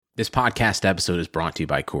This podcast episode is brought to you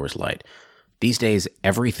by Coors Light. These days,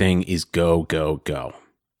 everything is go, go, go.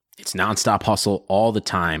 It's nonstop hustle all the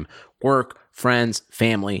time. Work, friends,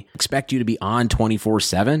 family expect you to be on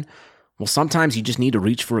 24/7. Well, sometimes you just need to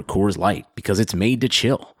reach for a Coors Light because it's made to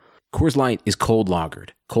chill. Coors Light is cold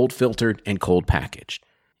lagered, cold filtered, and cold packaged.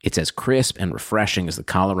 It's as crisp and refreshing as the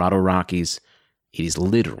Colorado Rockies. It is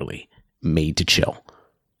literally made to chill.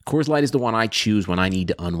 Coors Light is the one I choose when I need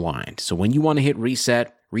to unwind. So when you want to hit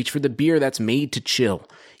reset, reach for the beer that's made to chill.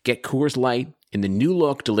 Get Coors Light in the new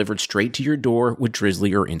look delivered straight to your door with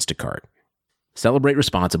Drizzly or Instacart. Celebrate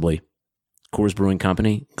responsibly. Coors Brewing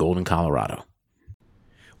Company, Golden, Colorado.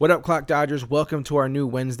 What up, Clock Dodgers? Welcome to our new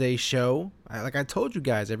Wednesday show. Like I told you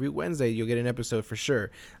guys, every Wednesday you'll get an episode for sure.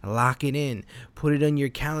 Lock it in. Put it on your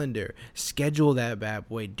calendar. Schedule that bad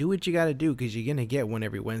boy. Do what you got to do because you're going to get one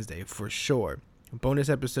every Wednesday for sure. Bonus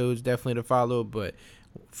episodes definitely to follow, but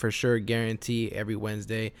for sure guarantee every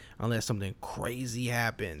Wednesday unless something crazy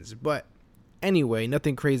happens. But anyway,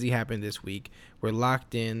 nothing crazy happened this week. We're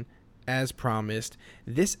locked in as promised.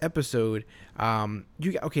 This episode, so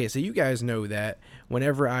you guys know that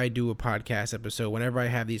whenever I do a podcast episode, whenever I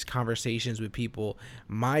have these conversations with people,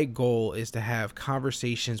 my goal is to have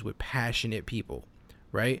conversations with passionate people,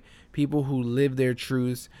 right? People who live their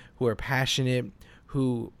truths, who are passionate,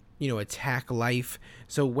 who attack life.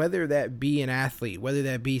 So whether that be an athlete, whether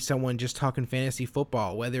that be someone just talking fantasy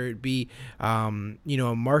football, whether it be, a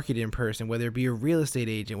marketing person, whether it be a real estate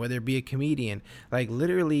agent, whether it be a comedian, like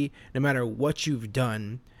literally no matter what you've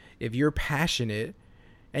done, if you're passionate,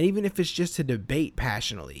 and even if it's just to debate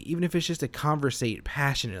passionately, even if it's just to conversate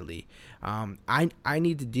passionately, I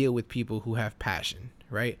need to deal with people who have passion.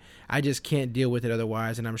 Right? I just can't deal with it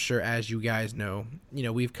otherwise. And I'm sure, as you guys know,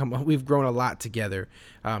 we've grown a lot together.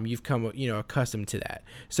 You've come, accustomed to that.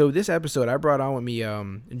 So this episode, I brought on with me,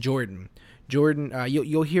 Jordan. Jordan,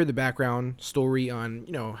 you'll hear the background story on,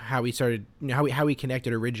 how we started, how we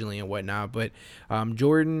connected originally and whatnot. But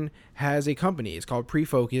Jordan has a company. It's called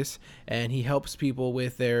Prefocus, and he helps people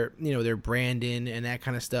with their, their branding and that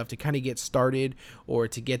kind of stuff to kind of get started or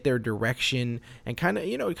to get their direction and kind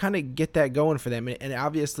of get that going for them. And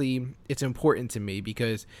obviously, it's important to me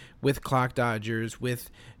because with Clock Dodgers, with,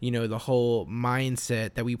 the whole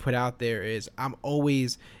mindset that we put out there is I'm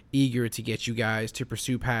always eager to get you guys to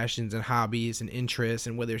pursue passions and hobbies and interests,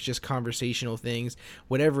 and whether it's just conversational things,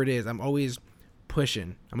 whatever it is, I'm always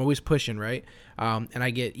pushing, right? And I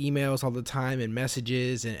get emails all the time and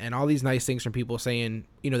messages and all these nice things from people saying,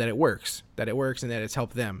 that it works and that it's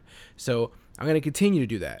helped them. So I'm going to continue to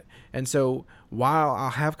do that. And so while I'll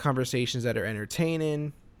have conversations that are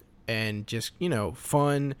entertaining and just,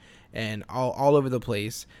 fun and all over the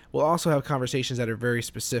place, we'll also have conversations that are very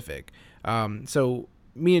specific. So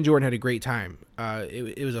me and Jordan had a great time.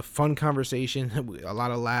 It was a fun conversation, a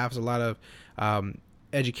lot of laughs, a lot of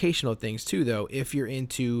educational things too, though. If you're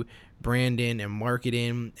into branding and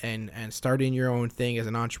marketing and starting your own thing as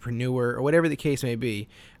an entrepreneur or whatever the case may be,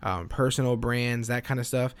 personal brands, that kind of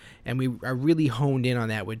stuff. And I really honed in on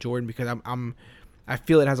that with Jordan because I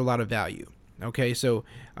feel it has a lot of value. Okay, so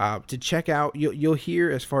to check out, you'll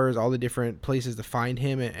hear as far as all the different places to find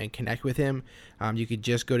him and connect with him. You could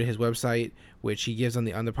just go to his website, which he gives on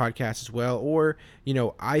the podcast as well. Or,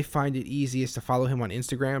 I find it easiest to follow him on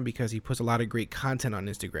Instagram because he puts a lot of great content on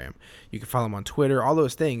Instagram. You can follow him on Twitter, all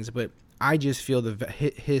those things. But I just feel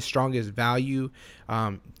his strongest value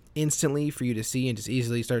instantly for you to see and just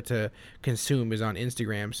easily start to consume is on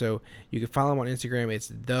Instagram. So you can follow him on Instagram. It's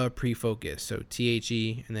The Prefocus. So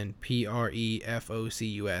THE and then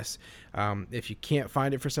PREFOCUS. If you can't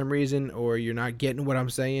find it for some reason or you're not getting what I'm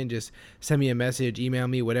saying, just send me a message, email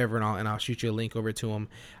me, whatever, and I'll shoot you a link over to him.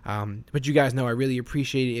 But you guys know I really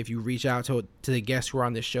appreciate it if you reach out to the guests who are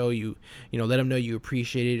on the show. You let them know you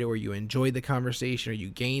appreciate it or you enjoyed the conversation or you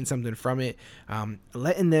gained something from it.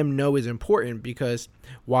 Letting them know is important because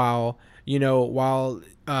while you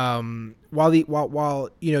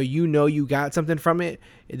got something from it,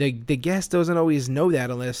 the guest doesn't always know that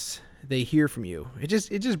unless they hear from you. It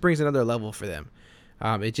just brings another level for them.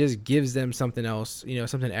 It just gives them something else,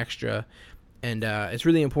 something extra. And it's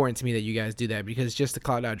really important to me that you guys do that because it's just the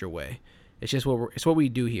Clock Dodger way. It's just what we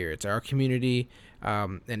do here. It's our community.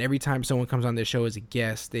 And every time someone comes on this show as a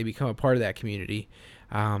guest, they become a part of that community.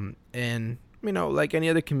 And like any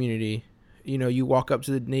other community, you walk up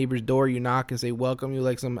to the neighbor's door, you knock and say welcome. You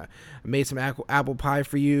I made some apple pie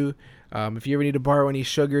for you. If you ever need to borrow any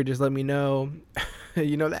sugar, just let me know.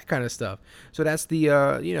 That kind of stuff. So that's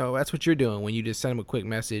that's what you're doing when you just send them a quick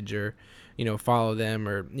message or, follow them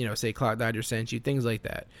or, say Clock Dodger sent you, things like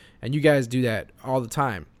that. And you guys do that all the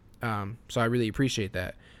time. So I really appreciate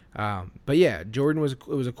that. But yeah, Jordan it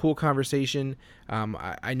was a cool conversation.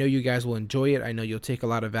 I know you guys will enjoy it. I know you'll take a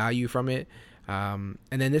lot of value from it. And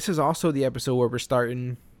then this is also the episode where we're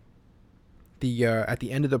starting at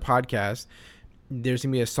the end of the podcast. There's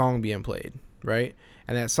gonna be a song being played, right?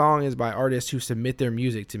 And that song is by artists who submit their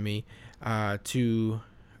music to me to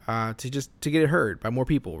get it heard by more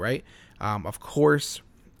people, right? Of course,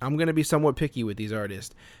 I'm gonna be somewhat picky with these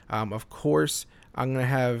artists. Of course, I'm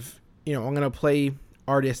gonna play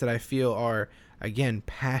artists that I feel are, again,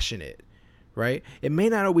 passionate, right? It may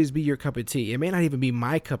not always be your cup of tea. It may not even be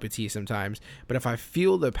my cup of tea sometimes. But if I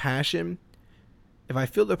feel the passion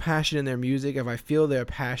in their music, if I feel their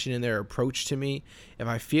passion in their approach to me, if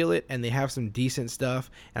I feel it and they have some decent stuff,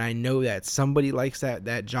 and I know that somebody likes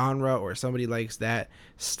that genre, or somebody likes that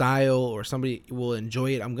style, or somebody will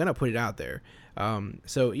enjoy it, I'm going to put it out there.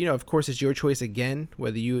 So, of course, it's your choice again,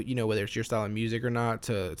 whether whether it's your style of music or not,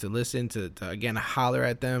 to listen, to again, holler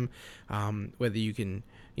at them, whether you can,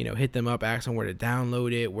 hit them up, ask them where to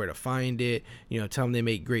download it, where to find it, tell them they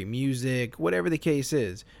make great music, whatever the case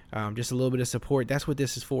is. Just a little bit of support. That's what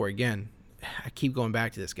this is for. Again, I keep going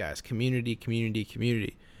back to this, guys. Community.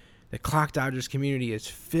 The Clock Dodgers community is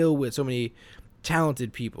filled with so many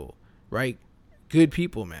talented people, right? Good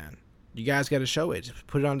people, man. You guys got to show it. Just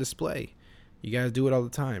put it on display. You guys do it all the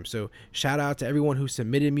time. So shout out to everyone who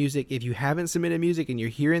submitted music. If you haven't submitted music and you're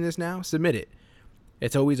hearing this now, submit it.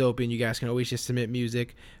 It's always open. You guys can always just submit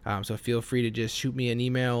music. So feel free to just shoot me an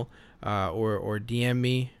email or DM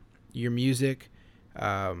me your music.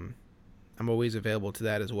 I'm always available to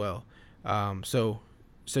that as well. So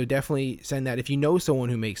definitely send that. If you know someone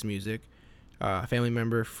who makes music, family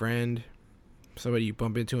member, friend, somebody you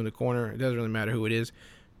bump into in the corner, it doesn't really matter who it is,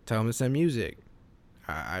 tell them to send music.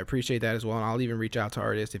 I appreciate that as well. And I'll even reach out to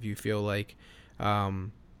artists if you feel like,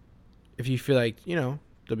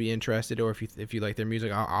 they'll be interested, or if you like their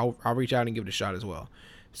music, I'll reach out and give it a shot as well.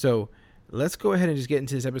 So let's go ahead and just get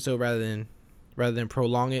into this episode rather than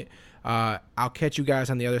prolong it. I'll catch you guys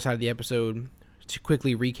on the other side of the episode to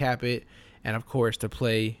quickly recap it, and of course to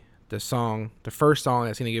play the first song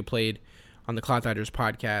that's going to get played on the Clock Dodgers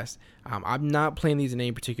podcast. I'm not playing these in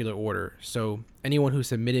any particular order. So anyone who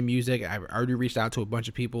submitted music, I've already reached out to a bunch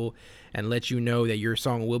of people and let you know that your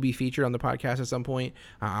song will be featured on the podcast at some point.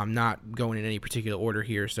 I'm not going in any particular order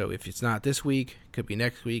here. So if it's not this week, could be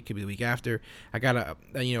next week, could be the week after. I got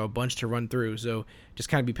a bunch to run through. So just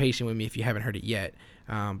kind of be patient with me if you haven't heard it yet.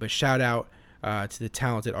 But shout out to the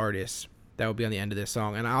talented artists that will be on the end of this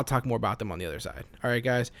song, and I'll talk more about them on the other side. All right,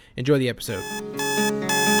 guys, enjoy the episode.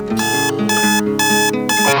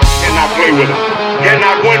 Cannot play with him.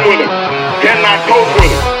 Cannot win with him. Cannot coach with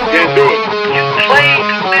him. Can't do it. You play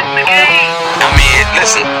to win the game. I mean,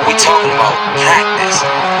 listen, we talking about practice.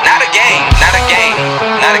 Not a game. Not a game.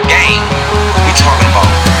 Not a game. We talking about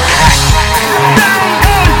practice. Down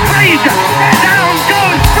goes Frazier. Down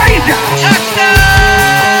goes Frazier. Touchdown!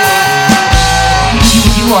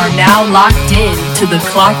 You are now locked in to the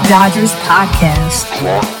Clock Dodgers podcast.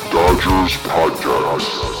 Clock Dodgers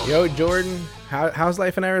Podcast. Yo, Jordan, how's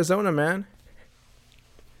life in Arizona, man?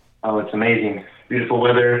 Oh, it's amazing. Beautiful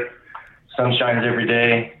weather. Sun shines every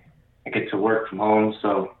day. I get to work from home,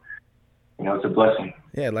 so it's a blessing.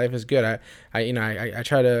 Yeah, life is good. I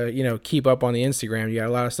try to keep up on the Instagram. You got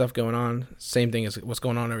a lot of stuff going on. Same thing as what's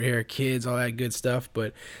going on over here, kids, all that good stuff.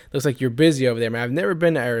 But looks like you're busy over there, man. I've never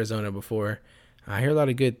been to Arizona before. I hear a lot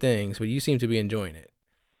of good things, but you seem to be enjoying it.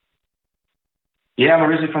 Yeah, I'm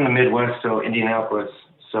originally from the Midwest, so Indianapolis.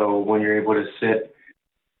 So when you're able to sit,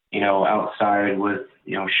 outside with,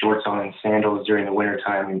 shorts on and sandals during the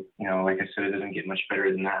wintertime, like I said, it doesn't get much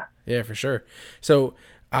better than that. Yeah, for sure. So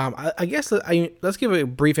I guess let's give a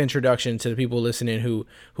brief introduction to the people listening who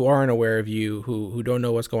aren't aware of you, who don't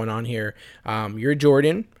know what's going on here. You're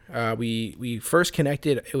Jordan. We first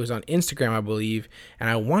connected, it was on Instagram, I believe, and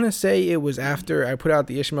I want to say it was after I put out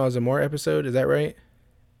the Ishmael Zamora episode. Is that right?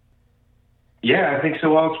 Yeah, I think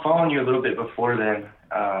so. I was following you a little bit before then.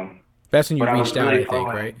 That's when you reached out, I think,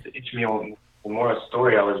 right? Ishmael Zamora's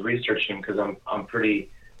story, I was researching because I'm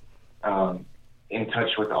pretty in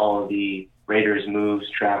touch with all of the Raiders moves,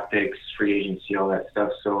 draft picks, free agency, all that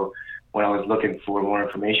stuff. So when I was looking for more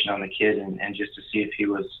information on the kid and just to see if he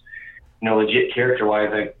was, legit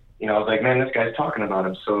character-wise, I was like, man, this guy's talking about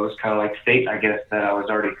him. So it was kind of like fate, I guess, that I was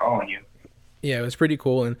already following you. Yeah, it was pretty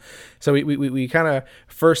cool. And so we kind of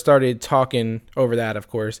first started talking over that, of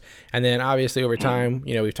course. And then obviously over time,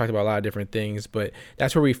 we've talked about a lot of different things, but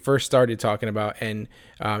that's where we first started talking about. And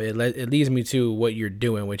it leads me to what you're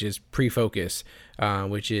doing, which is Pre-Focus,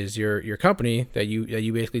 which is your company that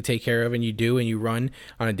you basically take care of and you run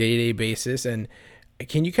on a day-to-day basis. And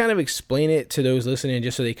Can you kind of explain it to those listening,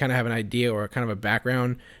 just so they kind of have an idea or kind of a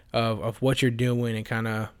background of what you're doing and kind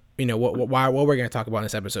of, what we're going to talk about in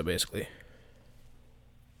this episode, basically?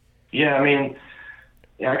 Yeah, I mean,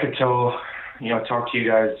 I could talk to you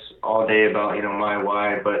guys all day about, my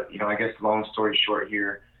why, but, I guess long story short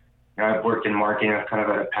here, I've worked in marketing. I've kind of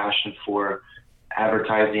had a passion for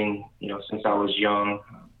advertising, since I was young,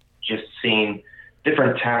 just seeing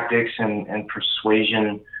different tactics and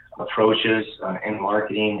persuasion approaches in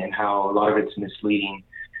marketing and how a lot of it's misleading.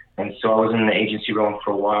 And so I was in the agency realm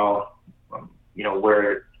for a while,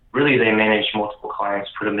 where really they manage multiple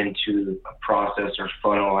clients, put them into a process or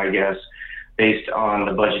funnel, I guess, based on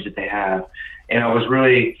the budget that they have. And I was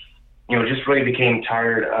really, just really became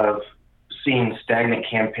tired of seeing stagnant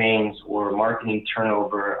campaigns or marketing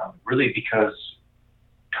turnover, really because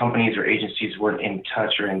companies or agencies weren't in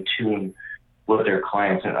touch or in tune with their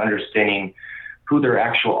clients and understanding who their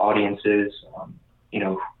actual audience is,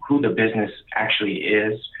 who the business actually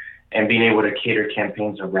is, and being able to cater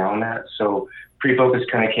campaigns around that. So Prefocus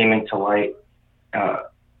kind of came into light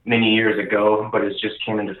many years ago, but it just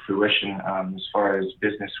came into fruition as far as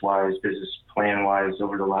business-wise, business plan-wise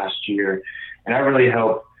over the last year. And I really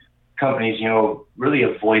help companies, really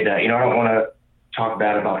avoid that. I don't want to talk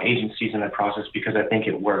bad about agencies in the process because I think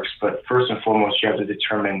it works. But first and foremost, you have to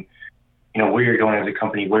determine, where you're going as a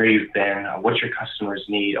company, where you've been, what your customers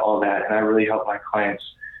need, all that. And I really help my clients,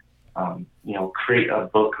 create a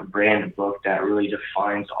brand book that really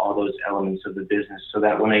defines all those elements of the business so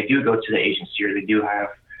that when they do go to the agency or they do have,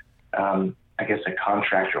 I guess, a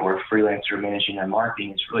contractor or a freelancer managing their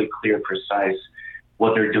marketing, it's really clear, precise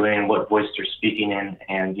what they're doing, what voice they're speaking in,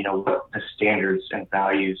 and, what the standards and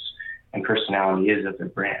values and personality is of their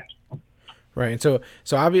brand. Right. And so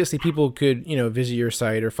obviously people could, visit your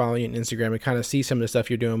site or follow you on Instagram and kind of see some of the stuff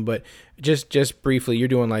you're doing. But just briefly, you're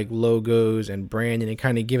doing like logos and branding and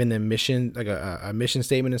kind of giving them mission, like a mission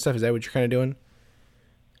statement and stuff. Is that what you're kind of doing?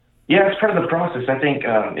 Yeah, it's part of the process. I think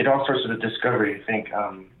it all starts with a discovery. I think,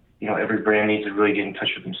 every brand needs to really get in touch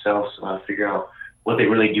with themselves, figure out what they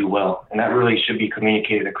really do well. And that really should be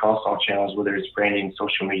communicated across all channels, whether it's branding,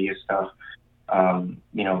 social media stuff,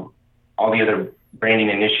 all the other branding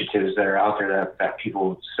initiatives that are out there that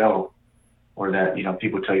people sell or that,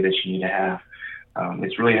 people tell you that you need to have.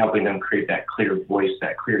 It's really helping them create that clear voice,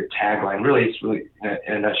 that clear tagline. Really, it's really,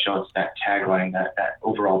 in a nutshell, it's that tagline, that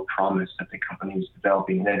overall promise that the company is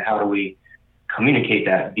developing. And then how do we communicate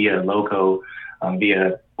that via logo,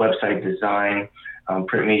 via website design,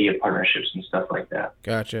 print media partnerships and stuff like that.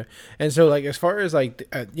 Gotcha. And so like, as far as like,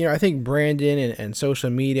 I think branding and social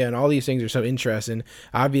media and all these things are so interesting.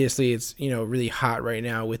 Obviously it's, really hot right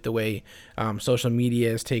now with the way social media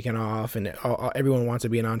is taken off and everyone wants to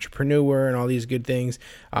be an entrepreneur and all these good things.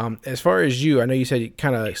 As far as you, I know you said you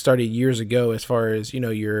kind of started years ago as far as,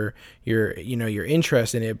 your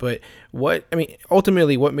interest in it, but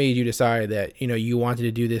ultimately what made you decide that, you wanted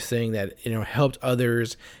to do this thing that, helped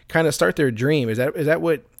others kind of start their dream? Is there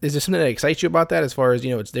something that excites you about that as far as,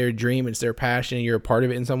 it's their dream, it's their passion, and you're a part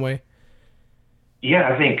of it in some way?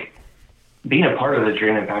 Yeah, I think being a part of the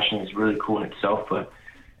dream and passion is really cool in itself, but,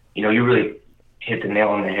 you really hit the nail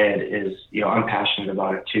on the head is, I'm passionate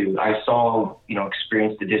about it too. I saw,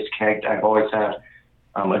 experienced the disconnect. I've always had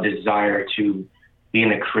a desire to be in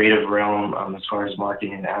the creative realm as far as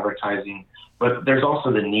marketing and advertising, but there's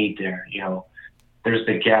also the need there, there's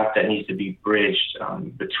the gap that needs to be bridged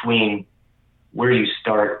between where you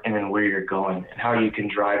start and then where you're going and how you can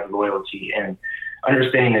drive loyalty and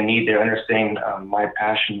understanding the need there, understanding my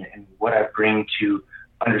passion and what I bring to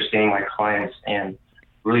understanding my clients and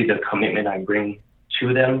really the commitment I bring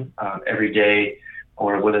to them every day,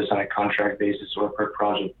 or whether it's on a contract basis or per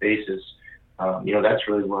project basis. That's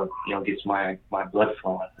really what, gets my blood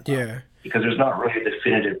flowing. Yeah. Because there's not really a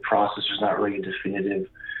definitive process. There's not really a definitive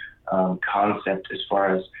concept as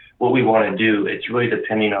far as what we want to do. It's really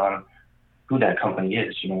depending on who that company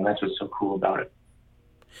is, and that's what's so cool about it.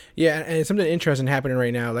 Yeah, and it's something interesting happening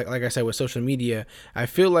right now. Like I said, with social media, I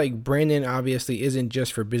feel like branding obviously isn't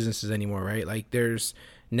just for businesses anymore, right? Like there's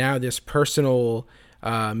now this personal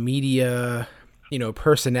media,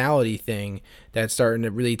 personality thing that's starting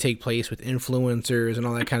to really take place with influencers and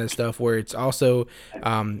all that kind of stuff, where it's also,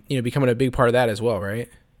 becoming a big part of that as well, right?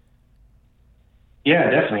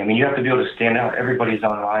 Yeah, definitely. I mean, you have to be able to stand out. Everybody's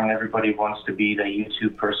online. Everybody wants to be the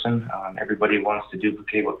YouTube person. Everybody wants to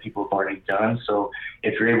duplicate what people have already done. So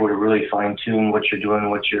if you're able to really fine tune what you're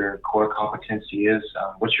doing, what your core competency is,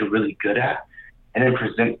 what you're really good at, and then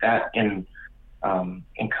present that and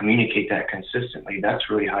communicate that consistently, that's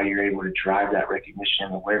really how you're able to drive that recognition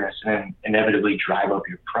and awareness, and then inevitably drive up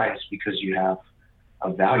your price because you have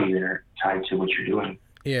of value there tied to what you're doing.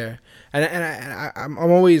 Yeah, I'm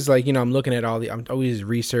always like, I'm looking at I'm always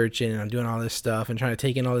researching, and I'm doing all this stuff and trying to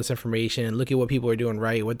take in all this information and look at what people are doing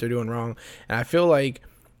right, what they're doing wrong. And I feel like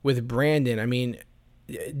with Brandon, I mean,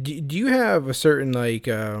 do you have a certain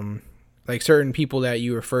like certain people that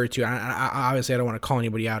you refer to? I obviously I don't want to call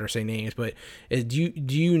anybody out or say names, but do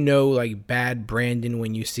you know like bad Brandon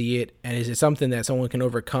when you see it, and is it something that someone can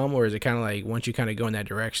overcome, or is it kind of like once you kind of go in that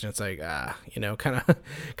direction, it's like kind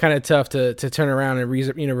of tough to turn around and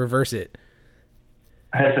reverse it?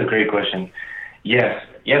 That's a great question. Yes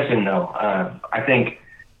and no. I think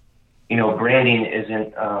branding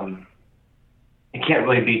isn't. It can't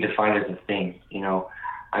really be defined as a thing.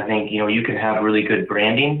 I think you can have really good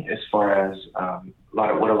branding as far as how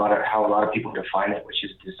a lot of people define it, which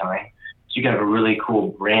is design. So you can have a really cool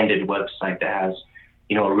branded website that has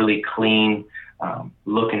a really clean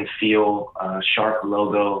look and feel, sharp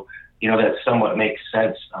logo, that somewhat makes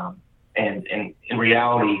sense. And in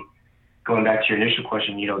reality, going back to your initial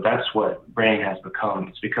question, that's what branding has become.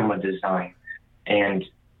 It's become a design. And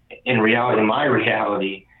in my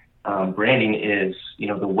reality, branding is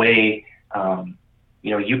the way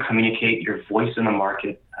you communicate your voice in the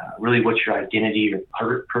market, really what your identity,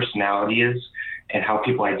 your personality is, and how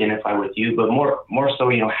people identify with you, but more so,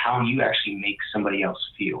 how you actually make somebody else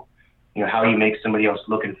feel, how you make somebody else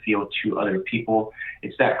look and feel to other people.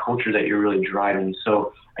 It's that culture that you're really driving.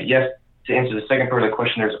 So yes, to answer the second part of the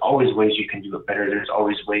question, there's always ways you can do it better. There's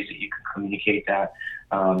always ways that you can communicate that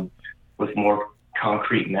with more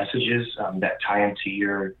concrete messages that tie into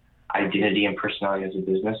your identity and personality as a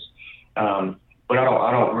business. But I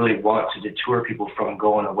don't really want to deter people from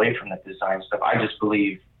going away from that design stuff. I just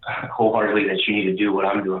believe wholeheartedly that you need to do what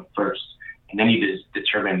I'm doing first, and then you just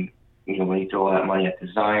determine, when you throw all that money at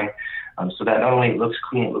design, so that not only it looks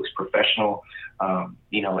clean, it looks professional,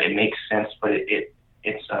 it makes sense, but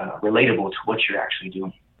it's relatable to what you're actually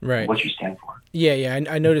doing, right? What you stand for. Yeah,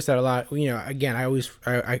 I noticed that a lot. Again, I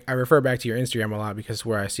refer back to your Instagram a lot because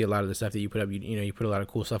where I see a lot of the stuff that you put up. You put a lot of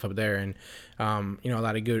cool stuff up there, and a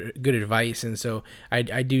lot of good advice. And so I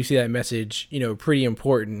do see that message. Pretty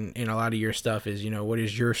important in a lot of your stuff is what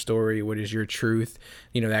is your story, what is your truth,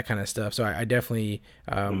 that kind of stuff. So I definitely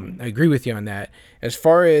agree with you on that. As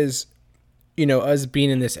far as us being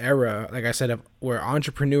in this era, like I said, where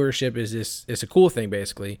entrepreneurship is a cool thing,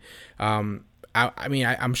 basically.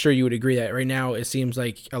 I'm sure you would agree that right now it seems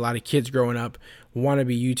like a lot of kids growing up want to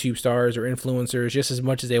be YouTube stars or influencers just as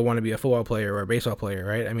much as they want to be a football player or a baseball player,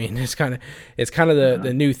 right? I mean, it's kind of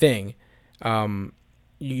the new thing.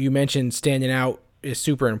 You mentioned standing out is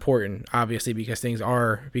super important, obviously, because things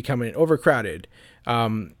are becoming overcrowded.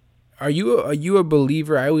 Are you a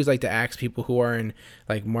believer? I always like to ask people who are in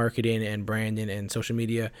like marketing and branding and social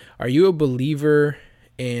media, are you a believer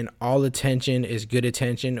in all attention is good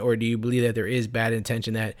attention, or do you believe that there is bad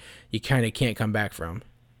intention that you kind of can't come back from?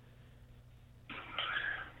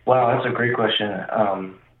 Wow, that's a great question.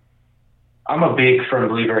 I'm a big firm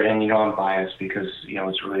believer, and I'm biased because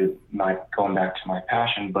it's really going back to my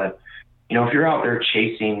passion. But if you're out there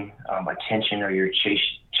chasing attention, or you're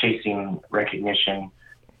chasing recognition,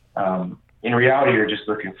 in reality you're just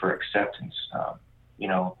looking for acceptance.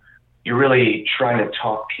 You're really trying to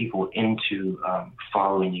talk people into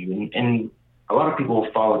following you. And a lot of people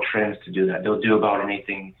will follow trends to do that. They'll do about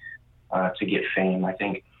anything to get fame, I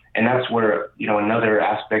think. And that's where, another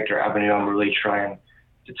aspect or avenue I'm really trying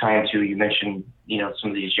to tie into. You mentioned, some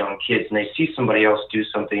of these young kids, and they see somebody else do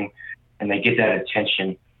something and they get that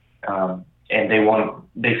attention, and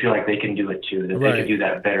they feel like they can do it too, that Right. They can do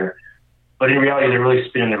that better. But in reality, they're really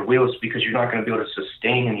spinning their wheels, because you're not going to be able to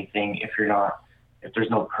sustain anything if there's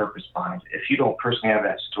no purpose behind it. If you don't personally have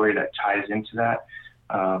that story that ties into that,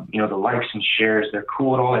 the likes and shares, they're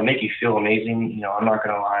cool and all, they make you feel amazing. I'm not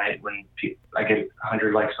going to lie, when I get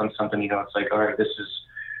 100 likes on something, it's like, all right, this is,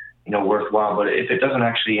 worthwhile. But if it doesn't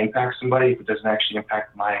actually impact somebody, if it doesn't actually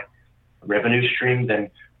impact my revenue stream, then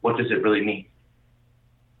what does it really mean?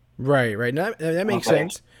 Right. No, that makes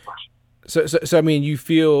sense. So I mean, you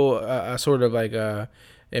feel a sort of like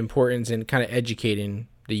importance in kind of educating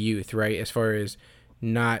the youth, right? As far as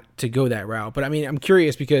not to go that route. But I mean, I'm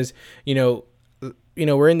curious because,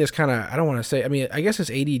 we're in this kind of, I don't want to say, I mean, I guess it's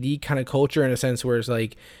ADD kind of culture in a sense where it's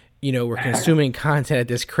like, we're consuming content at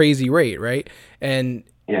this crazy rate, right? And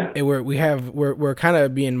yeah, we're kind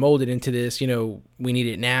of being molded into this, we need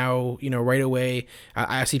it now, right away.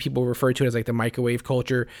 I see people refer to it as like the microwave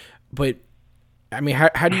culture, but I mean,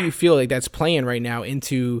 how do you feel like that's playing right now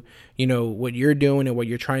into, you know, what you're doing and what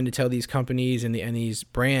you're trying to tell these companies and these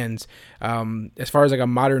brands, as far as like a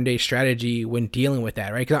modern day strategy when dealing with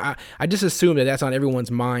that, right? Because I just assume that that's on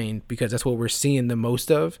everyone's mind because that's what we're seeing the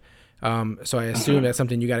most of. So I assume that's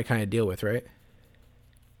something you got to kind of deal with, right?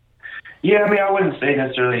 Yeah, I mean, I wouldn't say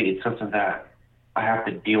necessarily it's something that I have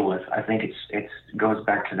to deal with. I think it goes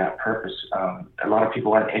back to that purpose. A lot of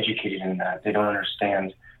people aren't educated in that. They don't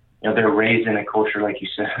understand. You know, they're raised in a culture, like you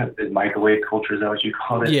said, the microwave culture, is that what you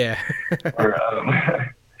call it? Yeah.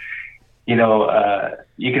 Or, you know,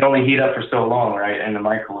 you can only heat up for so long, right, in the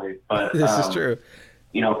microwave. But this is true.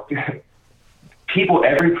 You know,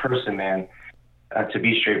 every person, man, to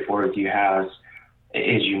be straightforward with you,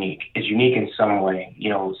 is unique. Is unique in some way.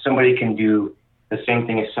 You know, somebody can do the same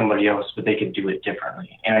thing as somebody else, but they could do it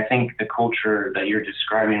differently. And I think the culture that you're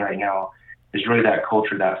describing right now is really that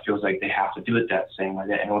culture that feels like they have to do it that same way,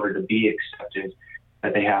 that in order to be accepted,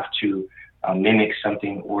 that they have to mimic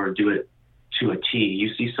something or do it to a T.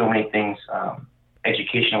 You see so many things,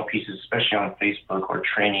 educational pieces, especially on Facebook, or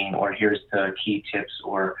training, or here's the key tips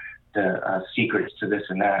or the secrets to this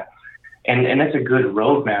and that. And that's a good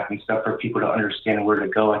roadmap and stuff for people to understand where to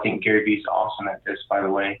go. I think Gary Vee is awesome at this, by the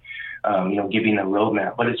way, you know, giving the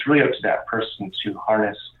roadmap. But it's really up to that person to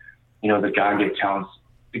harness, you know, the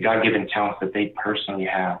God-given talents that they personally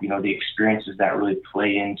have, you know, the experiences that really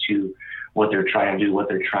play into what they're trying to do, what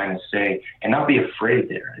they're trying to say, and not be afraid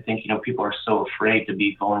there. I think, you know, people are so afraid to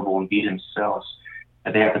be vulnerable and be themselves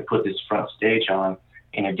that they have to put this front stage on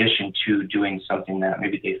in addition to doing something that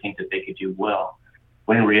maybe they think that they could do well.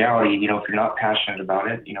 When in reality, you know, if you're not passionate about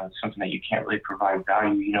it, you know, it's something that you can't really provide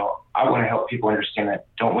value. You know, I want to help people understand that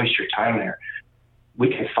don't waste your time there. We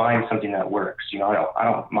can find something that works. You know, I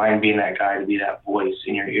don't mind being that guy to be that voice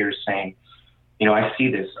in your ear saying, you know, I see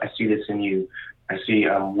this in you. I see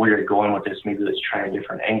where you're going with this. Maybe let's try a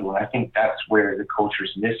different angle. And I think that's where the culture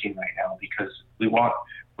is missing right now, because we want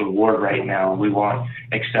reward right now. We want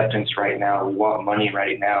acceptance right now. We want money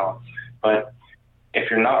right now. But if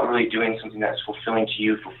you're not really doing something that's fulfilling to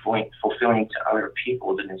you, fulfilling to other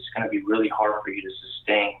people, then it's going to be really hard for you to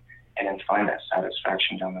sustain and then find that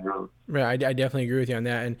satisfaction down the road. Right, I definitely agree with you on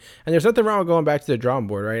that. And there's nothing wrong with going back to the drawing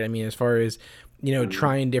board, right? I mean, as far as, you know,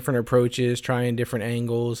 trying different approaches, trying different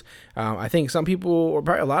angles. I think some people, or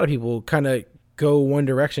probably a lot of people, kind of go one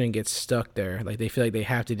direction and get stuck there. Like they feel like they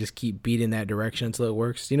have to just keep beating that direction until it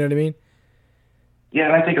works. You know what I mean? Yeah,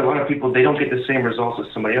 and I think a lot of people, they don't get the same results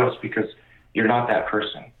as somebody else because you're not that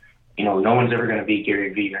person. You know, no one's ever going to be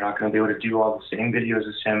Gary Vee. You're not going to be able to do all the same videos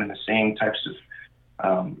as him and the same types of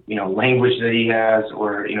you know, language that he has,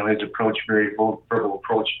 or, you know, his approach, very verbal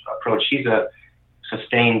approach. He's a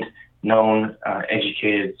sustained, known,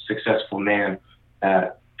 educated, successful man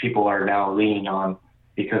that people are now leaning on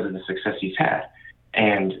because of the success he's had,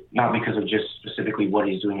 and not because of just specifically what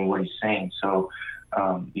he's doing and what he's saying. So,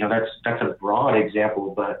 you know, that's a broad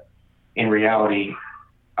example, but in reality,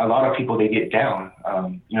 a lot of people, they get down,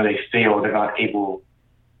 you know, they fail, they're not able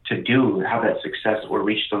to have that success or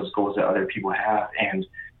reach those goals that other people have. And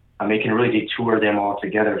they can really detour them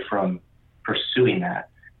altogether from pursuing that.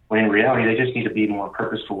 When in reality, they just need to be more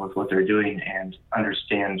purposeful with what they're doing and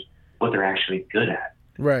understand what they're actually good at.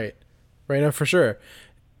 Right. Right. No, for sure.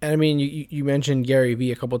 And I mean, you mentioned Gary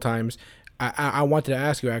Vee a couple of times. I wanted to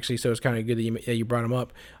ask you actually, so it's kind of good that you brought him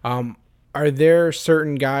up. Are there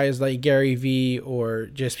certain guys like Gary Vee, or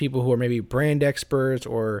just people who are maybe brand experts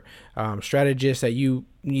or strategists that you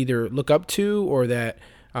either look up to, or that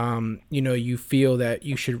you know, you feel that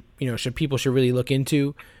you should, you know, people should really look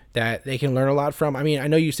into, that they can learn a lot from? I mean, I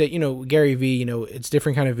know you said, you know, Gary Vee, you know, it's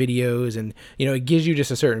different kind of videos, and, you know, it gives you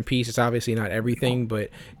just a certain piece. It's obviously not everything, but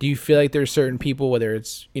do you feel like there's certain people, whether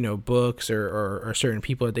it's, you know, books or certain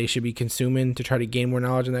people, that they should be consuming to try to gain more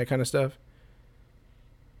knowledge and that kind of stuff?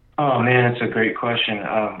 Oh, man, that's a great question.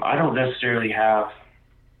 I don't necessarily have,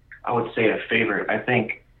 I would say, a favorite. I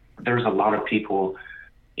think there's a lot of people,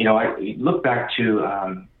 you know, I look back to,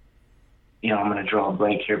 you know, I'm going to draw a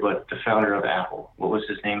blank here, but the founder of Apple, what was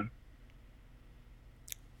his name?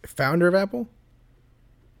 Founder of Apple?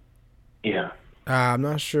 Yeah. I'm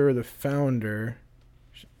not sure the founder.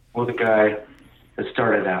 Well, the guy that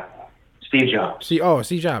started Apple, Steve Jobs.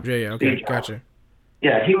 Steve Jobs. Yeah. Okay, gotcha.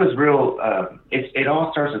 Yeah, he was real. It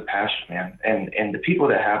all starts with passion, man, and the people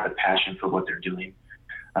that have the passion for what they're doing.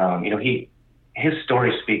 You know, his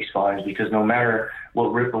story speaks volumes, because no matter what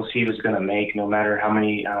ripples he was going to make, no matter how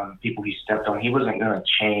many people he stepped on, he wasn't going to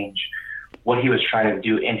change what he was trying to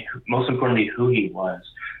do, and most importantly, who he was.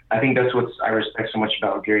 I think that's what I respect so much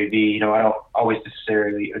about Gary Vee. You know, I don't always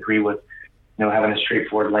necessarily agree with having a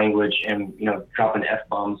straightforward language and, dropping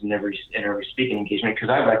F-bombs in every speaking engagement, because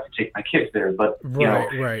I'd like to take my kids there. But,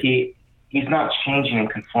 right. He's not changing and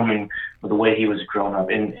conforming with the way he was grown up.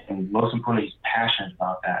 And most importantly, he's passionate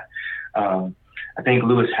about that. I think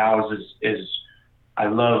Lewis Howes is I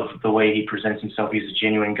love the way he presents himself. He's a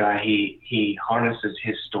genuine guy. He harnesses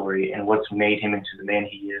his story and what's made him into the man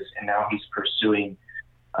he is. And now he's pursuing,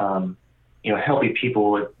 helping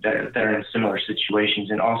people that are in similar situations,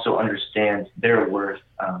 and also understand their worth,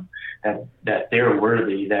 that they're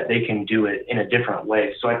worthy, that they can do it in a different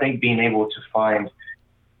way. So I think being able to find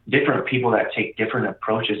different people that take different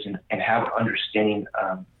approaches and have understanding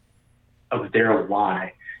of their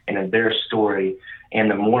why and of their story, and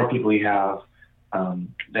the more people you have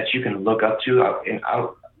that you can look up to. I'm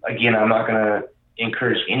not going to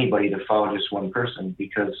encourage anybody to follow just one person,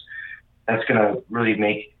 because that's going to really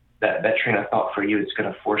make that train of thought for you. It's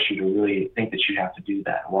going to force you to really think that you have to do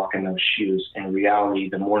that, walk in those shoes. In reality,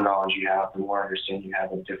 the more knowledge you have, the more understanding you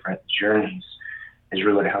have of different journeys, is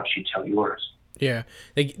really what helps you tell yours. Yeah,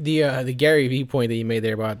 the Gary Vee point that you made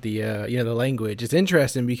there about the the language, it's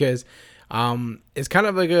interesting because it's kind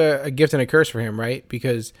of like a gift and a curse for him, right?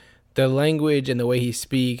 Because the language and the way he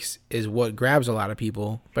speaks is what grabs a lot of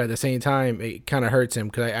people, but at the same time, it kind of hurts him,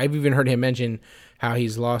 because I've even heard him mention how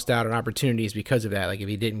he's lost out on opportunities because of that. Like if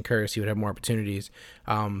he didn't curse, he would have more opportunities.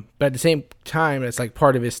 But at the same time, it's like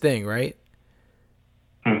part of his thing, right?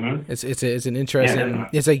 Mm-hmm. It's an interesting.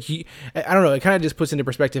 It's like I don't know. It kind of just puts into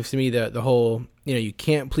perspective to me the whole. You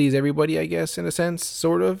can't please everybody, I guess, in a sense,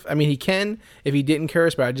 sort of. I mean, he can if he didn't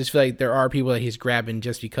curse, but I just feel like there are people that he's grabbing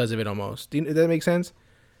just because of it, almost. Does that make sense?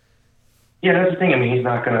 Yeah, that's the thing. I mean, he's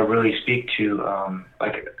not going to really speak to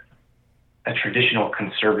like a traditional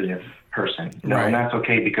conservative person, right. And that's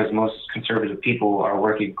okay, because most conservative people are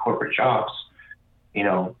working corporate jobs,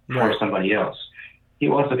 for right. somebody else. He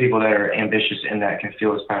wants the people that are ambitious and that can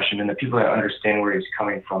feel his passion, and the people that understand where he's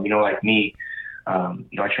coming from. Like me, I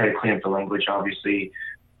try to clean up the language, obviously,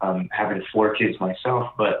 having 4 kids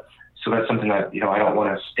myself, but so that's something that, I don't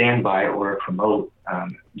want to stand by or promote.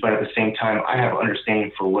 But at the same time, I have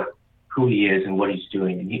understanding for who he is and what he's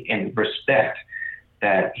doing, and respect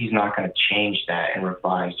that he's not going to change that and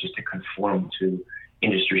revise just to conform to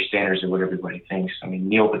industry standards of what everybody thinks. I mean,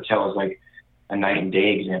 Neil Patel is like a night and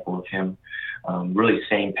day example of him. Really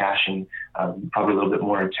same passion, probably a little bit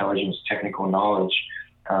more intelligence, technical knowledge,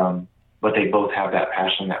 but they both have that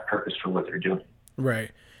passion, that purpose for what they're doing. Right.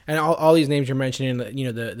 And all these names you're mentioning,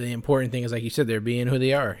 the important thing is, like you said, they're being who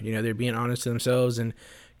they are. They're being honest to themselves, and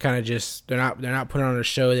kind of just they're not putting on a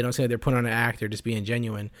show. They don't say they're putting on an act. They're just being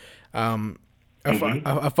genuine.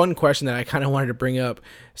 A fun question that I kind of wanted to bring up,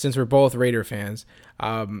 since we're both Raider fans.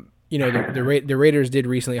 The Raiders did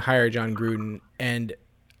recently hire Jon Gruden, and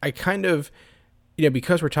I kind of,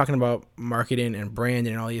 because we're talking about marketing and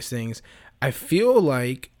branding and all these things, I feel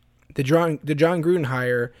like the Jon Gruden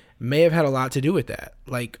hire may have had a lot to do with that.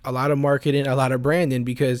 Like a lot of marketing, a lot of branding,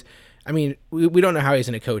 because I mean, we don't know how he's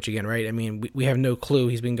going to coach again, right? I mean, we have no clue.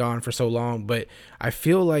 He's been gone for so long, but I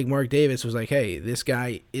feel like Mark Davis was like, hey, this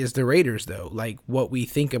guy is the Raiders, though. Like what we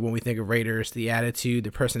think of when we think of Raiders, the attitude,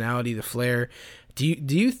 the personality, the flair. Do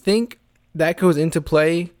you think that goes into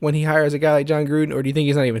play when he hires a guy like Jon Gruden, or do you think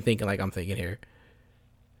he's not even thinking like I'm thinking here?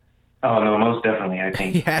 Oh, no, most definitely. I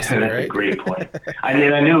think that's right? a great point. I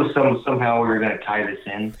knew somehow we were going to tie this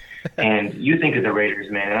in. And you think of the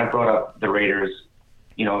Raiders, man, and I brought up the Raiders.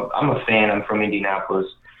 I'm a fan. I'm from Indianapolis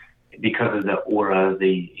because of the aura,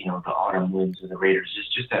 the autumn winds of the Raiders.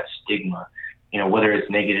 It's just that stigma, whether it's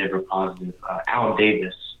negative or positive. Al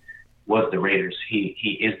Davis was the Raiders.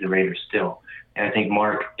 He is the Raiders still. And I think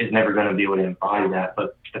Mark is never going to be able to embody that.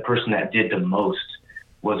 But the person that did the most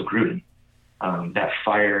was Gruden. That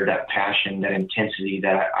fire, that passion, that intensity,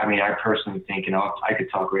 I personally think, and I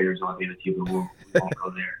could talk Raiders all day with you, but we won't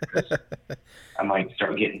go there because I might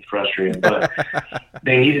start getting frustrated. But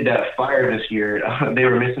they needed that fire this year. They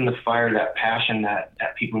were missing the fire, that passion that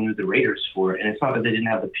people knew the Raiders for. And it's not that they didn't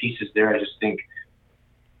have the pieces there. I just think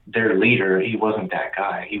their leader, he wasn't that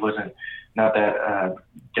guy. He wasn't, not that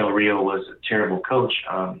Del Rio was a terrible coach.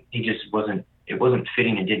 He just wasn't. It wasn't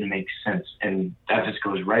fitting and didn't make sense. And that just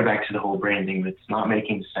goes right back to the whole branding. It's not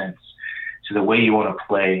making sense to the way you want to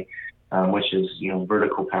play, which is,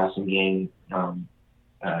 vertical passing game,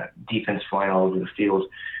 defense flying all over the field.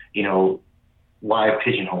 Why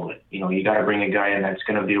pigeonhole it? You got to bring a guy in that's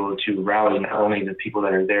going to be able to rally not only the people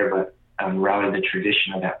that are there, but rally the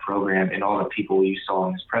tradition of that program and all the people you saw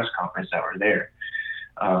in this press conference that were there.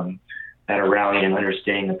 That are rallying and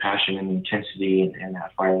understanding the passion and the intensity and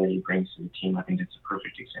that fire that he brings to the team. I think that's a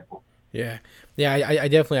perfect example. Yeah. I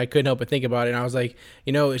definitely, I couldn't help but think about it. And I was like,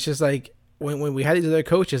 it's just like when we had these other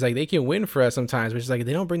coaches, like they can win for us sometimes, which is like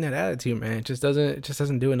they don't bring that attitude, man. It just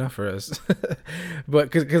doesn't do enough for us.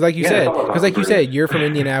 But because like you said, you're from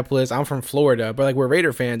Indianapolis, I'm from Florida, but like we're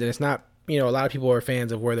Raider fans, and it's not, you know, a lot of people are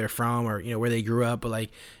fans of where they're from or, you know, where they grew up, but like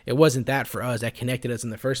it wasn't that for us that connected us in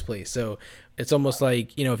the first place. So it's almost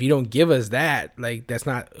like, you know, if you don't give us that, like that's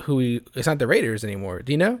not it's not the Raiders anymore.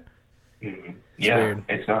 Do you know? Mm-hmm. Yeah, weird.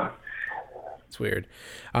 It's not. It's weird.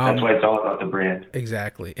 That's why it's all about the brand.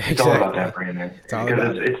 Exactly. It's all about that brand, man.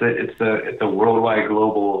 It's a worldwide,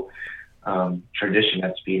 global tradition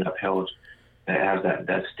that's being upheld that has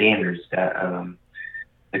that standards, that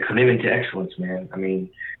the commitment to excellence, man. I mean,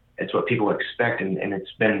 it's what people expect, and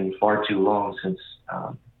it's been far too long since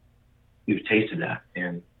we've tasted that.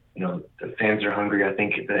 And you know, the fans are hungry. I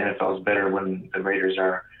think the NFL is better when the Raiders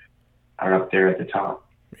are up there at the top.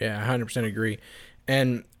 Yeah, 100% agree.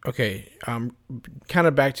 And okay, kind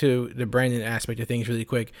of back to the branding aspect of things really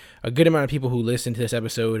quick. A good amount of people who listen to this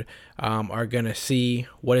episode are going to see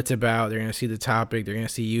what it's about. They're going to see the topic. They're going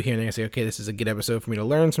to see you here, and they're going to say, okay, this is a good episode for me to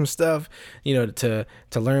learn some stuff, you know, to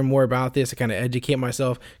learn more about this, to kind of educate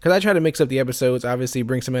myself. Because I try to mix up the episodes, obviously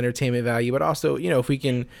bring some entertainment value, but also, you know, if we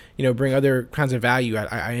can, you know, bring other kinds of value,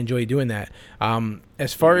 I enjoy doing that.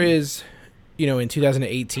 As far as, you know, in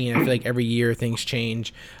 2018, I feel like every year things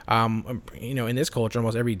change. You know, in this culture,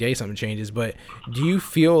 almost every day something changes. But do you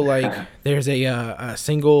feel like there's a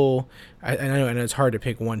single? I know it's hard to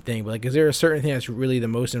pick one thing, but like, is there a certain thing that's really the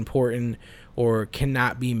most important or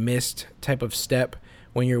cannot be missed type of step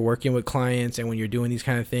when you're working with clients and when you're doing these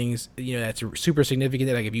kind of things? You know, that's super significant.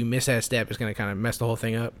 That like if you miss that step, it's going to kind of mess the whole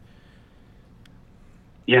thing up.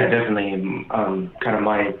 Yeah, definitely. Kind of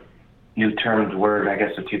my new termed word, I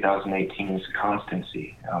guess, of 2018 is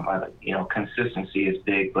constancy. You know, consistency is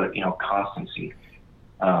big, but, you know, constancy.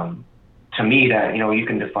 To me, that, you know, you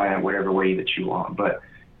can define it whatever way that you want, but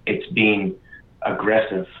it's being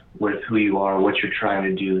aggressive with who you are, what you're trying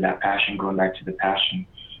to do, that passion, going back to the passion,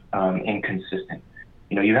 and consistent.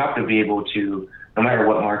 You know, you have to be able to, no matter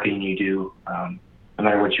what marketing you do, no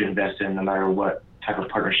matter what you invest in, no matter what type of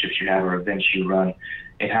partnerships you have or events you run,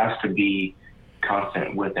 it has to be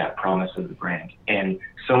constant with that promise of the brand. And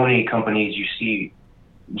so many companies you see,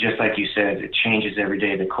 just like you said, it changes every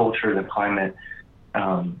day. The culture, the climate,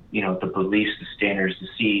 you know, the beliefs, the standards, the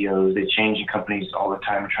CEOs, they change in companies all the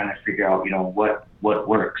time, trying to figure out, you know, what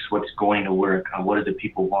works, what's going to work, what do the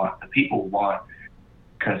people want. The people want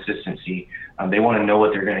consistency. They want to know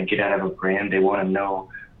what they're going to get out of a brand. They want to know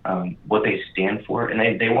what they stand for,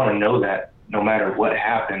 and they want to know that no matter what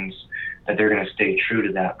happens, that they're going to stay true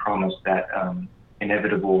to that promise, that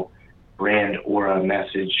inevitable brand or a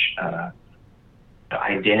message, the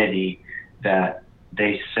identity that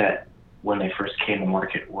they set when they first came to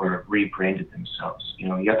market or rebranded themselves. You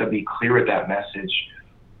know, you have to be clear with that message,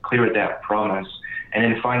 clear with that promise, and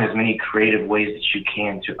then find as many creative ways that you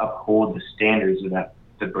can to uphold the standards of that,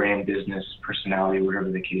 the brand, business, personality,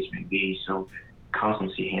 whatever the case may be. So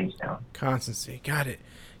constancy, hands down. Constancy. Got it.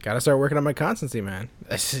 Got to start working on my constancy, man.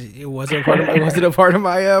 It wasn't a part of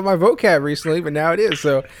my my vocab recently, but now it is.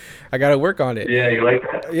 So I got to work on it. Yeah, you like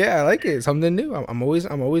that? Yeah, I like it. Something new. I'm always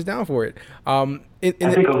down for it. I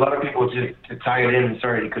think a lot of people, just to tie it in.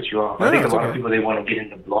 Sorry to cut you off. I think a lot of people, they want to get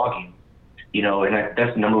into blogging. You know, and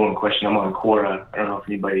that's the number one question. I'm on Quora. I don't know if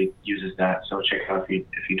anybody uses that, so check it out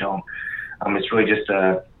if you don't. It's really just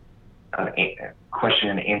a question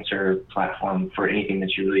and answer platform for anything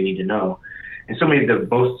that you really need to know. And so maybe the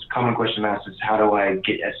most common question asked is, how do I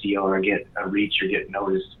get SEO or get a reach or get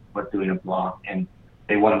noticed with doing a blog? And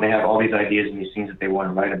they have all these ideas and these things that they want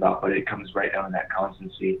to write about, but it comes right down to that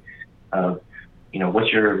constancy of, you know,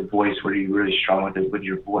 what's your voice? What are you really strong with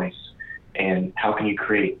your voice? And how can you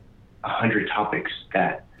create 100 topics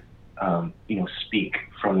that, you know, speak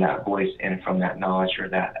from that voice and from that knowledge or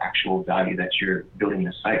that actual value that you're building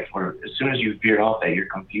the site for? As soon as you veer off that, you're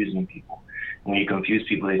confusing people. When you confuse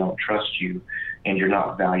people, they don't trust you, and you're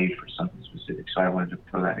not valued for something specific. So I wanted to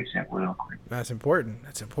throw that example real quick. That's important.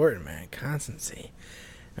 That's important, man. Constancy.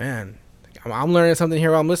 Man, I'm learning something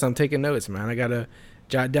here while I'm listening. I'm taking notes, man. I got to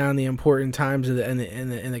jot down the important times in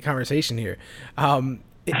the conversation here. In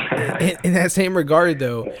that same regard,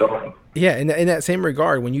 though, yeah, in that same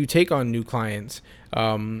regard, when you take on new clients,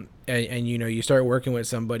 and you know, you start working with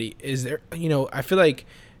somebody, is there, you know, I feel like,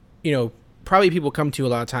 you know, probably people come to you a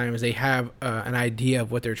lot of times, they have an idea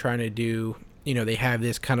of what they're trying to do. You know, they have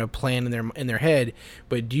this kind of plan in their head,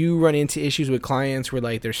 but do you run into issues with clients where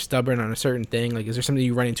like they're stubborn on a certain thing? Like, is there something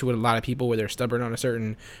you run into with a lot of people where they're stubborn on a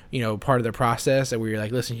certain, you know, part of the process, and where you're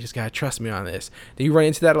like, listen, you just gotta trust me on this? Do you run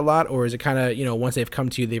into that a lot, or is it kind of, you know, once they've come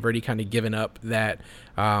to you, they've already kind of given up that,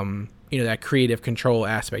 you know, that creative control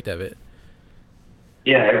aspect of it?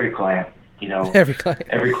 Yeah, every client, you know, Every client.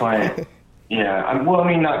 every client. Yeah,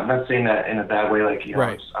 not saying that in a bad way, like, you know,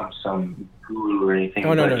 Right. I'm some guru or anything,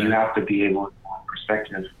 Oh, no, but no, you no. have to be able to have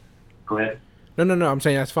perspective. Go ahead. No. I'm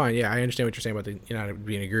saying that's fine. Yeah, I understand what you're saying about you're not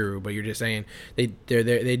being a guru, but you're just saying they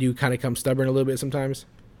do kind of come stubborn a little bit sometimes.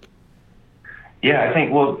 Yeah, I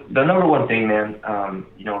think, well, the number one thing, man,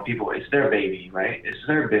 you know, people, it's their baby, right? It's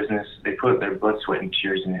their business. They put their blood, sweat, and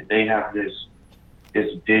tears in it. They have this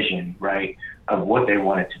vision, right, of what they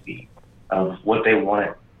want it to be, of what they want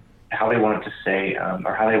it, how they want it to say,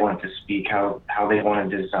 or how they want it to speak, how they want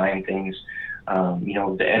to design things, you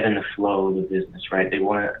know, the ebb and the flow of the business, right? They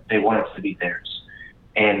want it to be theirs.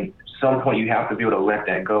 And at some point you have to be able to let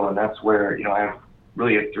that go. And that's where, you know, I have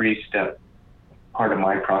really a 3-step part of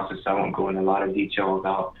my process. I won't go into a lot of detail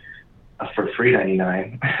about for free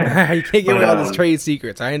 99. You can't give me all these trade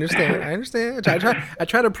secrets. I understand. I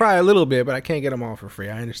try to pry a little bit, but I can't get them all for free.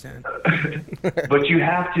 I understand. But you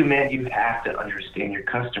have to, man, you have to understand your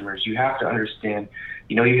customers. You have to understand,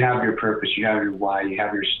 you know, you have your purpose, you have your why, you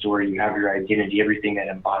have your story, you have your identity, everything that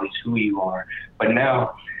embodies who you are. But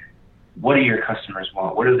now, what do your customers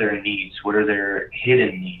want? What are their needs? What are their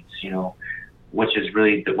hidden needs, you know, which is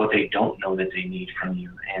really what they don't know that they need from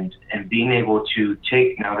you. And being able to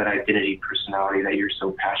take now that identity, personality that you're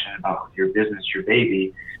so passionate about with your business, your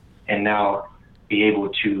baby, and now be able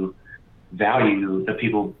to value the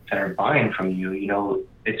people that are buying from you. You know,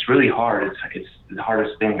 it's really hard. It's the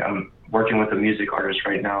hardest thing. I'm working with a music artist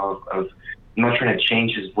right now of I'm not trying to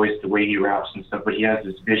change his voice, the way he raps and stuff, but he has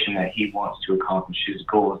this vision that he wants to accomplish, his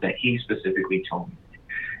goals that he specifically told me.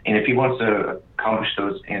 And if he wants to accomplish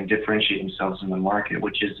those and differentiate himself in the market,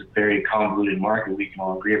 which is a very convoluted market, we can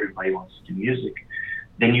all agree everybody wants to do music,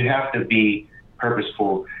 then you have to be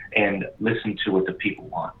purposeful and listen to what the people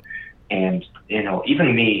want. And, you know,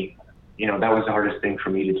 even me, you know, that was the hardest thing for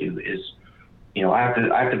me to do is, you know, I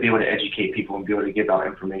have to be able to educate people and be able to give out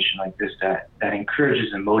information like this that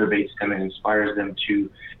encourages and motivates them and inspires them to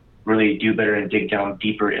really do better and dig down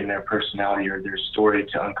deeper in their personality or their story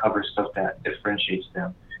to uncover stuff that differentiates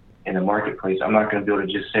them in the marketplace. I'm not going to be able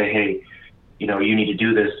to just say, hey, you know, you need to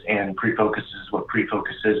do this, and Pre-Focus is what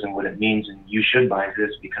Pre-Focus is and what it means, and you should buy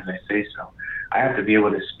this because I say so. I have to be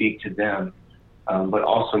able to speak to them, but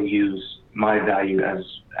also use my value as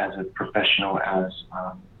a professional, as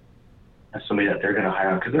somebody that they're going to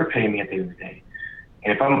hire on, because they're paying me at the end of the day.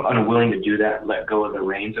 And if I'm unwilling to do that, let go of the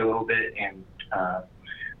reins a little bit and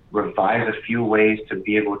revise a few ways to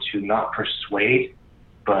be able to not persuade,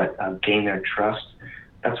 but gain their trust,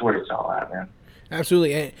 that's where it's all at, man.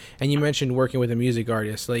 Absolutely. And you mentioned working with a music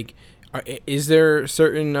artist. Like, is there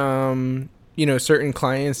certain, you know, certain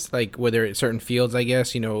clients, like whether it's certain fields, I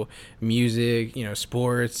guess, you know, music, you know,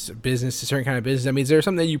 sports, business, certain kind of business. I mean, is there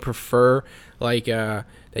something that you prefer, like, that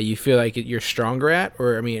you feel like you're stronger at,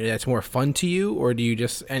 or, I mean, that's more fun to you, or do you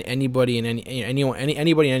just, anybody and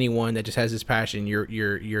anyone that just has this passion,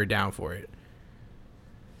 you're down for it?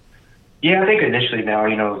 Yeah, I think initially now,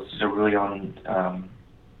 you know, this is really on,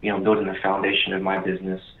 you know, building the foundation of my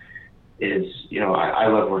business is, you know, I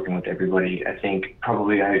love working with everybody. I think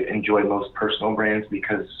probably I enjoy most personal brands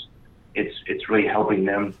because it's really helping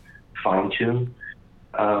them fine tune,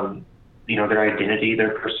 you know, their identity,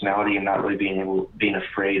 their personality, and not really being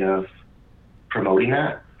afraid of promoting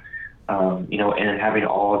that, you know, and having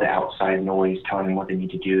all the outside noise telling them what they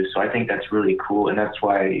need to do. So I think that's really cool. And that's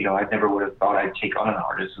why, you know, I never would have thought I'd take on an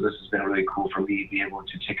artist. So this has been really cool for me to be able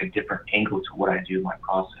to take a different angle to what I do in my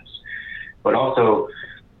process. But also,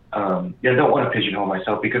 I don't want to pigeonhole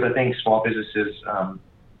myself because I think small businesses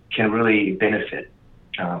can really benefit,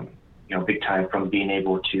 you know, big time from being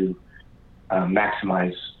able to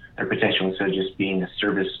maximize their potential instead of just being a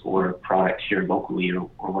service or a product here locally or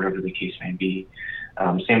whatever the case may be.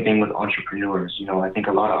 Same thing with entrepreneurs. You know, I think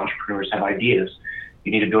a lot of entrepreneurs have ideas.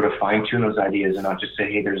 You need to be able to fine tune those ideas and not just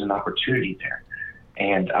say, hey, there's an opportunity there,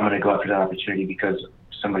 and I'm going to go after that opportunity because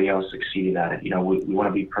somebody else succeeded at it. You know, we want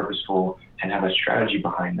to be purposeful and have a strategy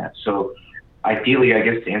behind that. So ideally, I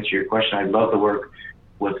guess to answer your question, I'd love to work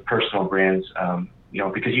with personal brands, you know,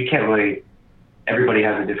 because you can't really, everybody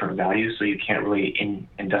has a different value, so you can't really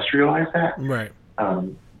industrialize that. Right.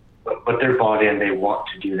 But they're bought in, they want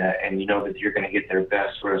to do that, and you know that you're going to get their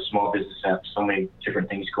best. Where a small business has so many different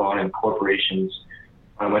things go on, and corporations,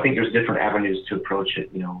 I think there's different avenues to approach it.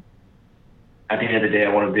 You know, at the end of the day,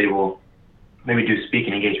 I want to be able maybe do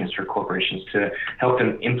speaking engagements for corporations to help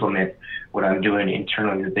them implement what I'm doing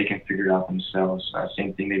internally that they can figure it out themselves.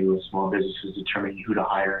 Same thing maybe with small businesses, determining who to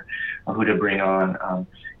hire or who to bring on,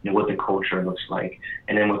 you know, what the culture looks like.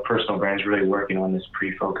 And then with personal brands, really working on this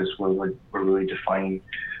pre-focus where we're really defining,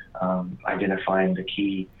 identifying the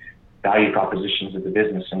key value propositions of the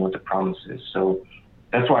business and what the promise is. So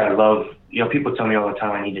that's why I love, people tell me all the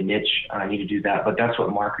time, I need a niche, I need to do that, but that's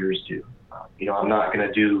what marketers do. I'm not going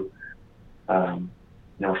to do,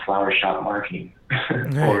 flower shop marketing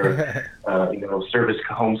or,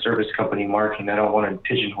 home service company marketing. I don't want to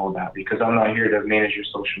pigeonhole that, because I'm not here to manage your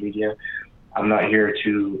social media. I'm not here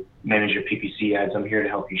to manage your PPC ads. I'm here to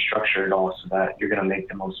help you structure it all so that you're going to make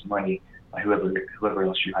the most money by whoever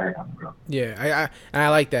else you hire down the road. Yeah, I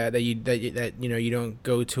like that you don't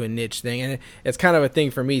go to a niche thing, and it's kind of a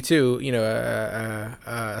thing for me too.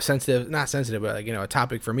 Not sensitive, but a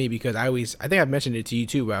topic for me, because I think I've mentioned it to you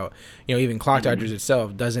too about even Clock Dodgers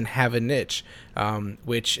itself doesn't have a niche,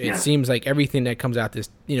 which it seems like everything that comes out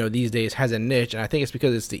these days has a niche, and I think it's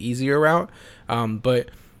because it's the easier route, but.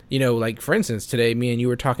 Like for instance, today me and you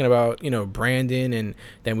were talking about, Brandon, and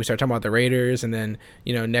then we start talking about the Raiders, and then,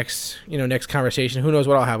 next conversation, who knows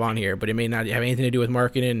what I'll have on here, but it may not have anything to do with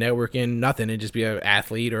marketing, networking, nothing. It'd just be an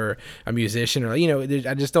athlete or a musician, or,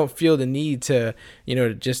 I just don't feel the need to,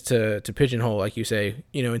 just to pigeonhole, like you say,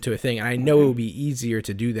 into a thing. And I know it would be easier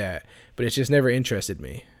to do that, but it's just never interested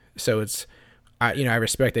me. So I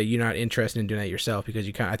respect that you're not interested in doing that yourself, because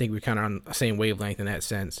I think we're kind of on the same wavelength in that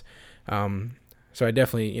sense. So I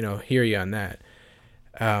definitely, hear you on that.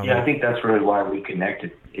 I think that's really why we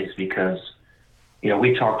connected, is because,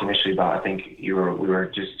 we talked initially about, I think we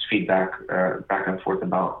were just feedback back and forth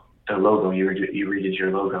about the logo. You redid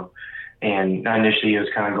your logo, and initially it was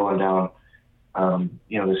kind of going down,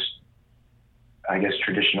 this, I guess,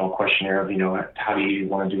 traditional questionnaire of, how do you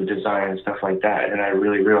want to do a design and stuff like that. And I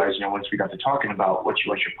really realized, once we got to talking about what you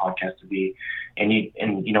want your podcast to be, and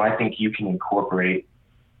I think you can incorporate,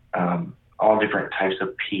 all different types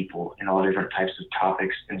of people and all different types of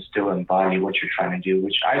topics and still embody what you're trying to do,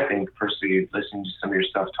 which I think personally, listening to some of your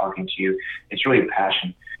stuff, talking to you, it's really a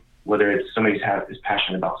passion. Whether it's somebody is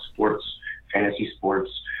passionate about sports, fantasy sports,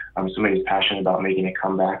 somebody's passionate about making a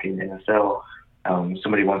comeback in the NFL,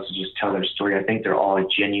 somebody wants to just tell their story. I think they're all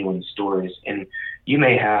genuine stories, and you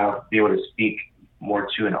may be able to speak more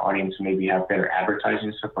to an audience, maybe have better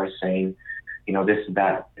advertising stuff by saying, this,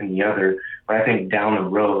 that, and the other. But I think down the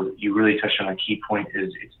road, you really touched on a key point,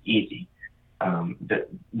 is it's easy.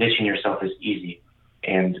 Niching yourself is easy.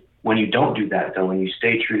 And when you don't do that, though, when you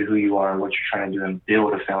stay true to who you are and what you're trying to do and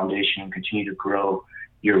build a foundation and continue to grow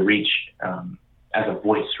your reach as a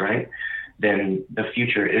voice, right, then the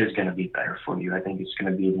future is going to be better for you. I think it's going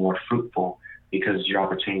to be more fruitful, because your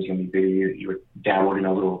opportunity is going to be bigger. You're dabbled in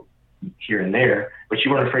a little here and there, but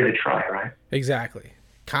you weren't afraid to try, right? Exactly.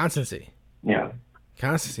 Constancy. Yeah.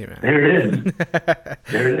 Constancy, man. There it is.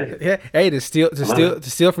 There it is. Yeah. Hey, to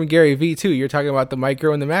steal from Gary Vee too. You're talking about the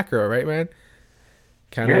micro and the macro, right, man?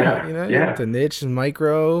 Kind of, the niche and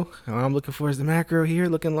micro. All I'm looking for is the macro here,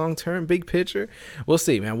 looking long term, big picture. We'll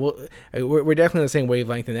see, man. We're definitely on the same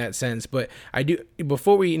wavelength in that sense. But I do,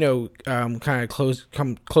 before we kind of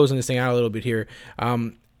closing this thing out a little bit here.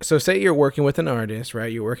 So say you're working with an artist,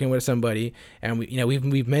 right? You're working with somebody, and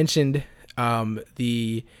we've mentioned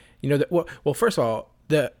first of all,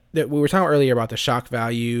 we were talking earlier about the shock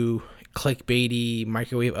value, clickbaity,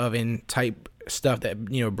 microwave oven type stuff that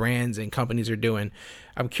brands and companies are doing.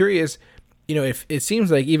 I'm curious, if it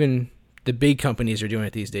seems like even the big companies are doing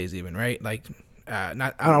it these days, even, right? Like, I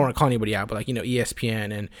don't want to call anybody out, but like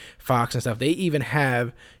ESPN and Fox and stuff, they even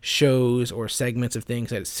have shows or segments of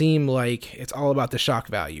things that seem like it's all about the shock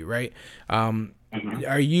value, right?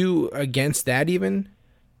 Are you against that even?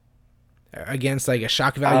 Against like a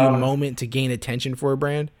shock value moment to gain attention for a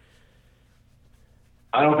brand?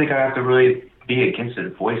 I don't think I have to really be against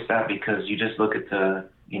it, voice that, because you just look at the,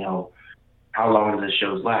 how long do the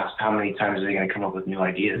shows last? How many times are they going to come up with new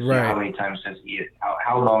ideas? Right. How many times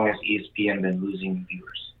how long has ESPN been losing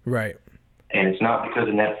viewers? Right. And it's not because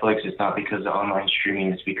of Netflix. It's not because of online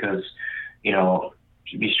streaming. It's because, to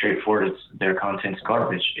be straightforward, their content's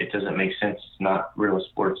garbage. It doesn't make sense. It's not real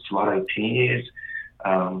sports. It's a lot of opinionated,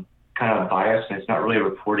 kind of biased, and it's not really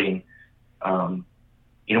reporting,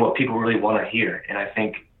 what people really want to hear. And I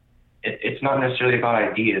think it's not necessarily about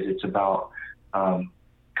ideas. It's about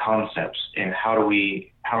concepts, and how are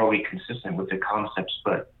we consistent with the concepts,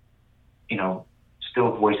 but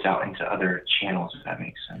still voice out into other channels, if that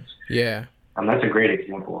makes sense. Yeah. That's a great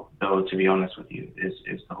example, though, to be honest with you,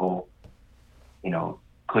 is the whole, not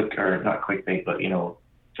clickbait, but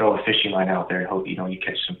throw a fishing line out there and hope you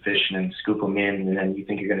catch some fish and then scoop them in, and then you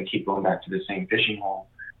think you're going to keep going back to the same fishing hole.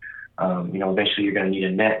 Eventually you're going to need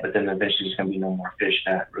a net, but then eventually there's going to be no more fish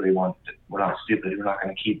that really we're not stupid. We're not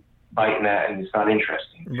going to keep biting that, and it's not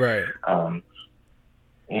interesting. Right.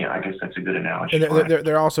 I guess that's a good analogy. And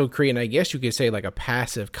they're also creating, I guess you could say, like a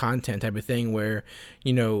passive content type of thing where,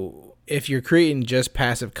 if you're creating just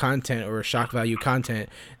passive content or shock value content,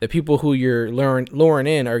 the people who you're luring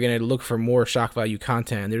in are going to look for more shock value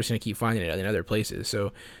content, and they're just going to keep finding it in other places.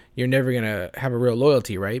 So you're never going to have a real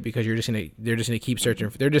loyalty, right? Because they're just going to keep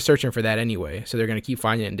searching. They're just searching for that anyway. So they're going to keep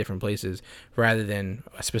finding it in different places rather than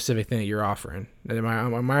a specific thing that you're offering. Am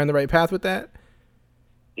I on the right path with that?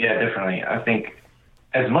 Yeah, definitely. I think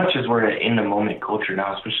as much as we're in the moment culture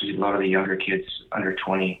now, especially a lot of the younger kids under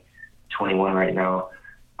 20, 21 right now,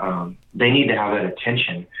 they need to have that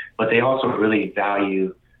attention, but they also really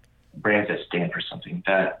value brands that stand for something,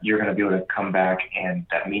 that you're going to be able to come back and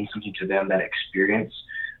that means something to them, that experience.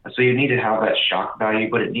 So you need to have that shock value,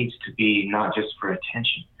 but it needs to be not just for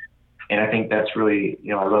attention. And I think that's really,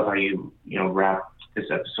 I love how you wrapped this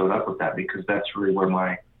episode up with that, because that's really where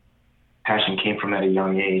my passion came from at a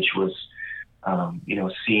young age was,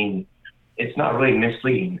 seeing it's not really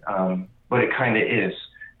misleading, but it kind of is,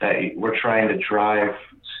 that we're trying to drive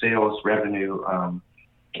sales revenue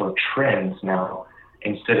or trends now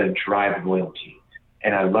instead of drive loyalty.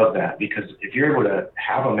 And I love that, because if you're able to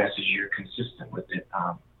have a message, you're consistent with it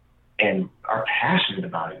and are passionate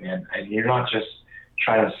about it, man, and you're not just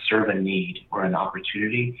trying to serve a need or an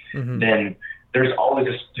opportunity, then there's always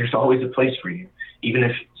a place for you. Even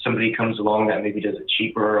if somebody comes along that maybe does it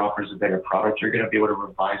cheaper or offers a better product, you're going to be able to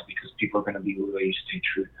revise because people are going to be really stay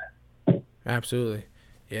true to that. Absolutely.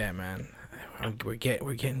 Yeah, man. We're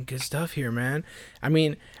getting good stuff here, man. I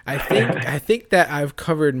mean, I think that I've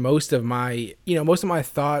covered most of my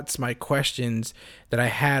thoughts, my questions that I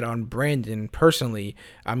had on Brandon personally.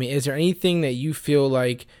 I mean, is there anything that you feel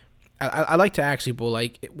like I like to ask people,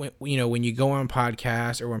 like, when you go on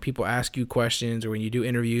podcasts or when people ask you questions or when you do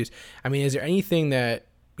interviews, I mean, is there anything that,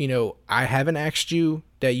 I haven't asked you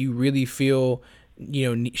that you really feel,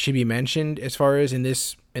 should be mentioned as far as in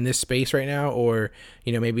this space right now, or,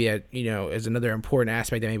 maybe as another important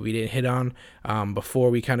aspect that maybe we didn't hit on before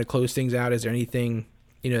we kind of close things out? Is there anything,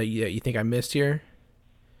 that you think I missed here?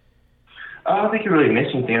 I don't think you're really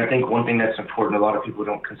missing anything. I think one thing that's important, a lot of people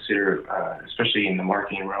don't consider, especially in the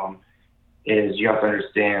marketing realm, is you have to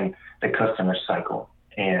understand the customer cycle.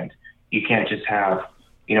 And you can't just have,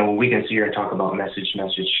 we can sit here and talk about message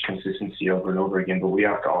consistency over and over again, but we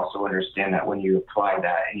have to also understand that when you apply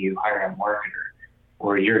that and you hire a marketer,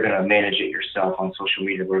 or you're going to manage it yourself on social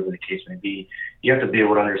media, whatever the case may be, you have to be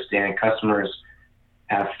able to understand customers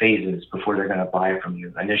have phases before they're going to buy from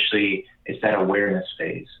you. Initially, it's that awareness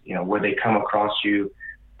phase, where they come across you,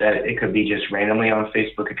 that it could be just randomly on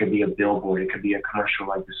Facebook. It could be a billboard. It could be a commercial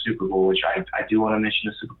like the Super Bowl, which I do want to mention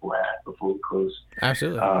the Super Bowl ad before we close.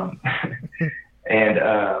 Absolutely.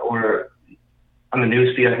 Or on the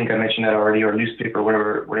news feed, I think I mentioned that already, or newspaper,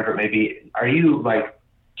 whatever it may be. Are you like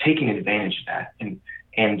taking advantage of that? And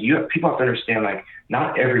people have to understand, like,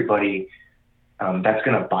 not everybody that's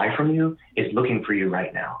going to buy from you is looking for you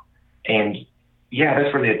right now. And yeah,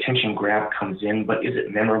 that's where the attention grab comes in, but is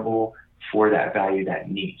it memorable for that value, that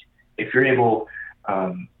need? If you're able,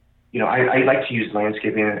 I like to use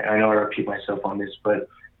landscaping, and I know I repeat myself on this, but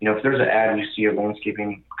if there's an ad and you see a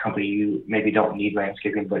landscaping company, you maybe don't need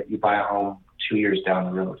landscaping, but you buy a home 2 years down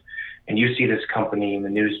the road, and you see this company in the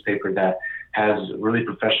newspaper that has really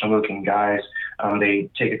professional looking guys. They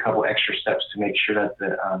take a couple extra steps to make sure that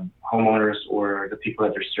the homeowners or the people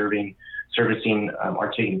that they're servicing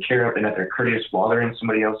are taken care of, and that they're courteous while they're in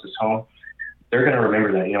somebody else's home. They're going to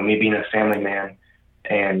remember that, me being a family man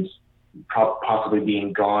and possibly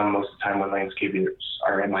being gone most of the time when landscapers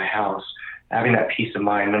are in my house, having that peace of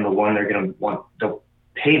mind. Number one, they'll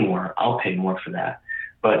pay more. I'll pay more for that.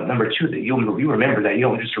 But number two, that you remember that. You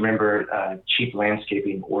don't just remember cheap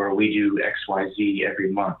landscaping or we do XYZ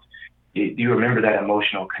every month. You remember that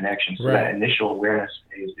emotional connection. So that initial awareness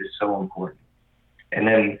phase is so important. And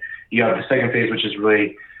then you have the second phase, which is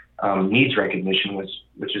really needs recognition,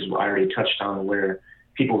 which is what I already touched on, where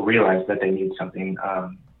people realize that they need something,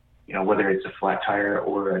 whether it's a flat tire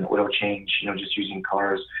or an oil change, just using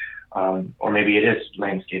cars, or maybe it is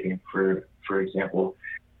landscaping, for example.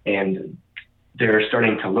 And they're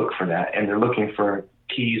starting to look for that, and they're looking for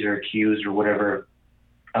keys or cues or whatever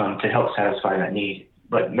to help satisfy that need.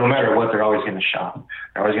 But no matter what, they're always going to shop.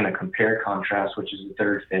 They're always going to compare contrast, which is the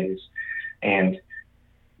third phase. And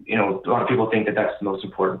a lot of people think that that's the most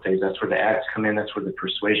important phase. That's where the ads come in. That's where the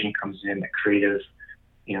persuasion comes in, the creative,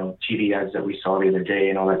 TV ads that we saw the other day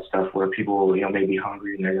and all that stuff, where people, may be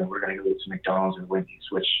hungry and we're going to go get some McDonald's or Wendy's,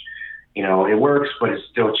 which, it works, but it's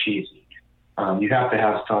still cheesy. You have to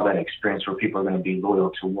have still that experience where people are going to be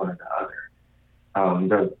loyal to one or the other.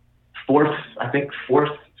 The fourth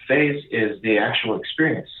phase is the actual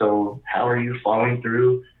experience. So how are you following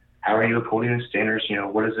through? How are you upholding the standards?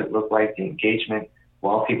 What does it look like, the engagement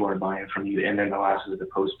while people are buying from you? And then the last is the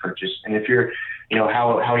post-purchase. And if you're,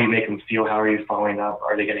 how you make them feel, how are you following up?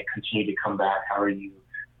 Are they going to continue to come back? How are you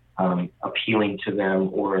appealing to them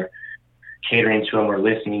or catering to them or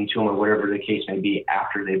listening to them or whatever the case may be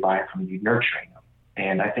after they buy from you, nurturing them?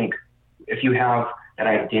 And I think if you have that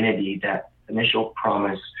identity, that initial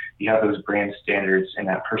promise, you have those brand standards and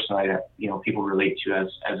that personality that, people relate to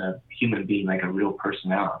as a human being, like a real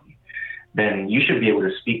personality, then you should be able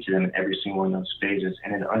to speak to them in every single one of those phases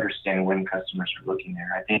and then understand when customers are looking there.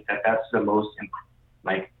 I think that that's the most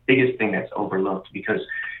biggest thing that's overlooked, because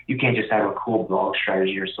you can't just have a cool blog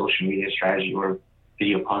strategy or social media strategy or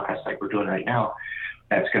video podcast like we're doing right now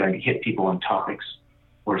that's going to hit people on topics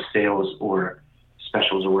or sales or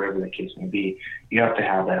specials or whatever the case may be. You have to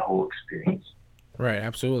have that whole experience. Right,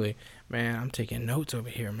 absolutely. Man, I'm taking notes over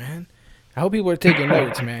here, man. I hope people are taking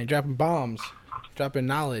notes, man. Dropping bombs, dropping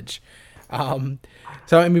knowledge.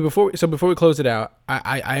 Before we close it out,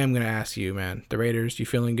 I am gonna ask you, man. The Raiders, you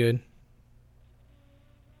feeling good?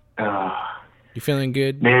 You feeling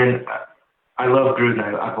good? Man, I love Gruden.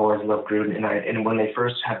 I've always loved Gruden, and when they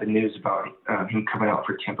first had the news about him coming out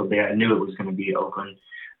for Tampa Bay, I knew it was going to be Oakland,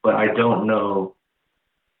 but I don't know.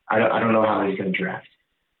 I don't know how he's going to draft.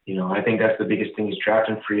 I think that's the biggest thing is draft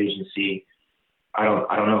and free agency. I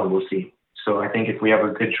don't know. We'll see. So I think if we have a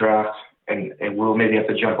good draft, and we'll maybe have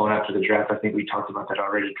to jump on after the draft. I think we talked about that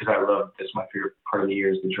already, because I love this. My favorite part of the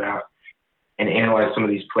year is the draft and analyze some of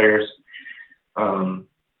these players.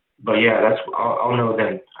 But yeah, I'll know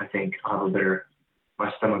then. I think I'll have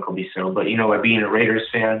my stomach will be settled. But being a Raiders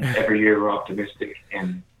fan, every year we're optimistic,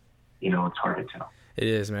 and it's hard to tell. It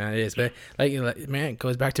is, man. It is. But it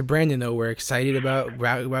goes back to Brandon though. We're excited about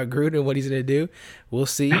Gruden and what he's gonna do. We'll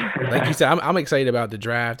see. Like you said, I'm excited about the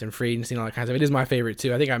draft and free agency and all that kind of stuff. It is my favorite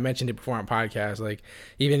too. I think I mentioned it before on podcasts. Like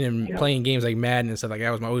even in playing games like Madden and stuff like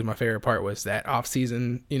that was always my favorite part, was that off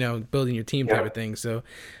season, building your team type of thing. So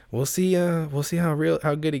we'll see how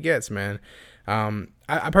good it gets, man.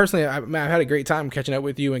 I personally, I've had a great time catching up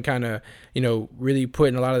with you and kind of, really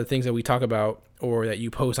putting a lot of the things that we talk about or that you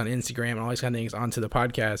post on Instagram and all these kind of things onto the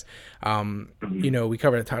podcast. We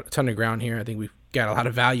covered a ton of ground here. I think we've got a lot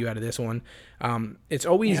of value out of this one. It's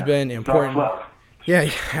always been important. Yeah,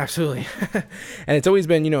 absolutely. And it's always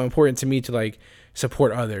been, important to me to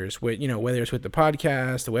support others with, whether it's with the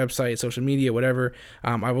podcast, the website, social media, whatever.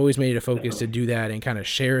 I've always made it a focus to do that and kind of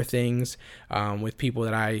share things with people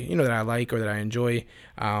that I like or that I enjoy.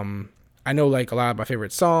 I know a lot of my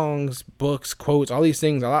favorite songs, books, quotes, all these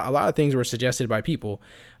things, a lot of things were suggested by people.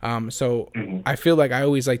 So I feel like I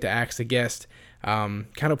always like to ask the guest, kind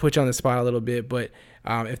of put you on the spot a little bit, but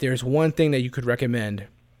if there's one thing that you could recommend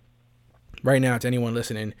right now to anyone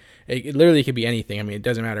listening, it literally could be anything. I mean, it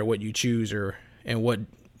doesn't matter what you choose and what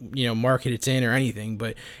market it's in or anything,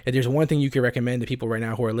 but if there's one thing you could recommend to people right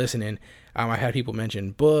now who are listening, I had people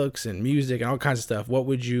mention books and music and all kinds of stuff. What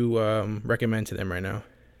would you recommend to them right now?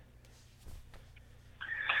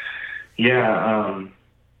 Yeah,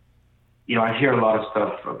 I hear a lot of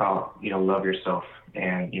stuff about, love yourself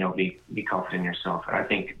and, be confident in yourself. And I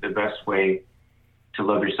think the best way to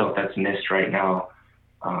love yourself that's missed right now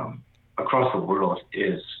across the world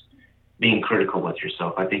is being critical with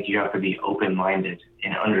yourself. I think you have to be open-minded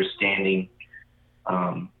and understanding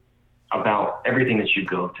about everything that you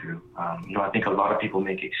go through. I think a lot of people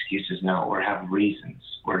make excuses now or have reasons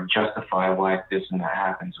or justify why this and that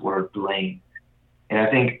happens or blame. And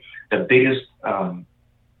I think the biggest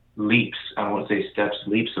leaps, I won't say steps,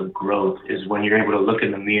 leaps of growth is when you're able to look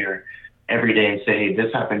in the mirror every day and say, hey,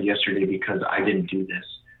 this happened yesterday because I didn't do this.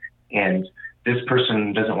 And this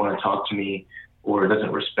person doesn't want to talk to me or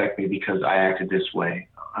doesn't respect me because I acted this way.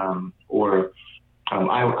 I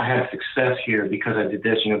had success here because I did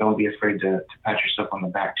this. Don't be afraid to pat yourself on the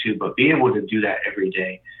back too, but be able to do that every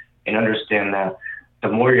day and understand that the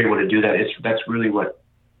more you're able to do that, that's really what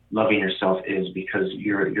loving yourself is, because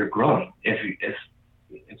you're growing. If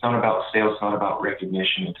it's not about sales, it's not about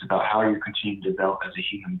recognition. It's about how you continue to develop as a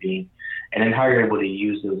human being, and then how you're able to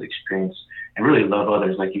use those experiences and really love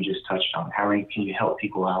others, like you just touched on. How can you help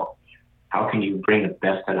people out? How can you bring the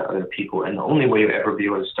best out of other people? And the only way you'll ever be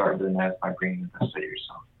able to start doing that is by bringing the best out of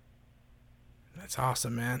yourself. That's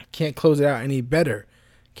awesome, man. Can't close it out any better.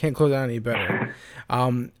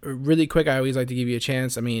 Really quick, I always like to give you a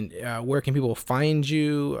chance. I mean, where can people find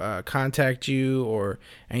you, contact you, or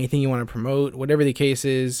anything you want to promote? Whatever the case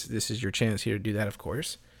is, this is your chance here to do that, of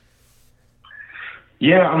course.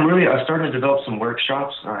 Yeah, I'm starting to develop some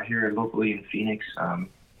workshops here locally in Phoenix.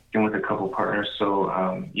 been with a couple partners,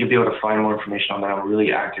 so you'll be able to find more information on that. I'm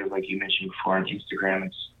really active, like you mentioned before, on Instagram.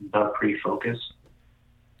 It's The Prefocus,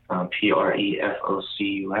 Prefocus. I'm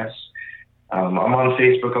on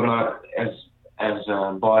Facebook. I'm not as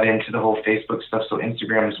bought into the whole Facebook stuff, so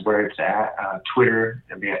Instagram is where it's at. Twitter,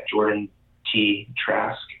 it'll be at Jordan T.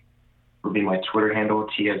 Trask, would be my Twitter handle.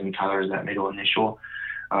 T as in Tyler is that middle initial.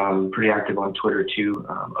 Pretty active on Twitter too.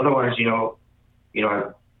 Otherwise,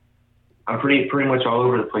 I'm pretty much all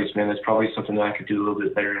over the place, man. That's probably something that I could do a little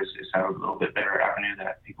bit better is have a little bit better avenue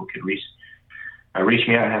that people could reach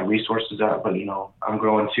me out and have resources out. But, I'm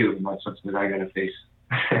growing too, and that's something that I got to face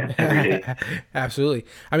every day. Absolutely.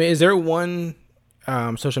 I mean, is there one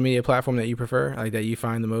social media platform that you prefer, like that you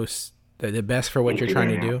find the best for what Instagram, you're trying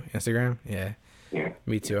to yeah. do? Instagram? Yeah. Yeah.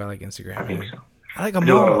 Me too. I like Instagram. I think so. I like them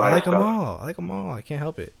do a lot all. of I like stuff. them all. I like them all. I can't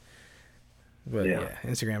help it. But Yeah. yeah,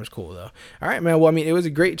 Instagram is cool though. All right, man. Well, I mean, it was a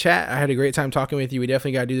great chat. I had a great time talking with you. We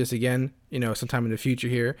definitely got to do this again, sometime in the future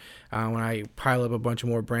here, when I pile up a bunch of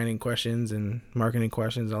more branding questions and marketing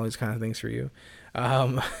questions, all these kind of things for you.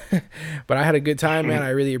 But I had a good time, man. I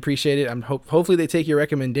really appreciate it. Hopefully they take your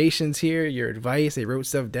recommendations here, your advice. They wrote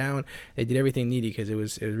stuff down. They did everything needed because it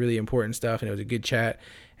was really important stuff, and it was a good chat.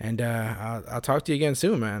 And I'll talk to you again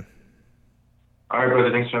soon, man. All right,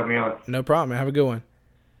 brother. Thanks for having me on. No problem, man. Have a good one.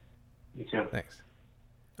 You too. Thanks.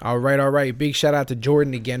 All right. Big shout out to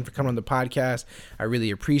Jordan again for coming on the podcast. I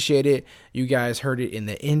really appreciate it. You guys heard it in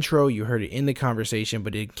the intro. You heard it in the conversation.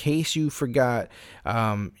 But in case you forgot,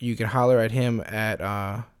 you can holler at him at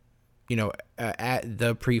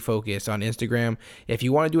The Prefocus on Instagram. If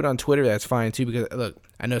you want to do it on Twitter, that's fine too. Because look,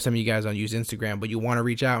 I know some of you guys don't use Instagram, but you want to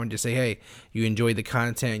reach out and just say, hey, you enjoyed the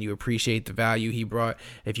content, you appreciate the value he brought.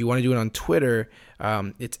 If you want to do it on Twitter,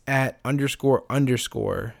 it's at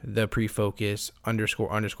 _ The Prefocus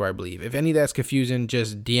 _ I believe. If any of that's confusing,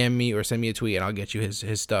 just DM me or send me a tweet and I'll get you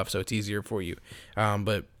his stuff so it's easier for you.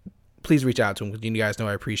 But please reach out to him because you guys know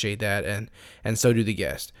I appreciate that, and so do the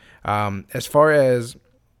guest. As far as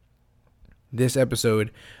this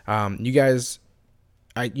episode, you guys,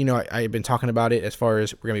 I've been talking about it as far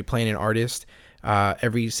as we're gonna be playing an artist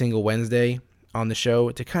every single Wednesday on the show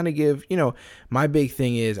to kind of give, my big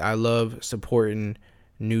thing is I love supporting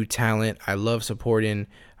new talent. I love supporting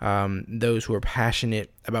those who are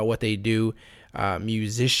passionate about what they do,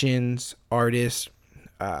 musicians, artists,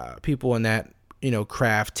 people in that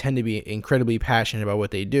craft tend to be incredibly passionate about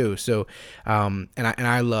what they do. So, and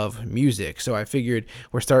I love music. So I figured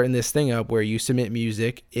we're starting this thing up where you submit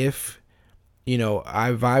music. If,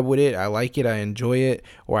 I vibe with it, I like it, I enjoy it,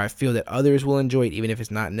 or I feel that others will enjoy it, even if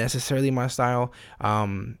it's not necessarily my style,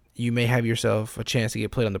 you may have yourself a chance to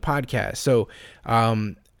get played on the podcast. So,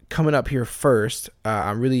 coming up here first,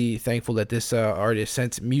 I'm really thankful that this artist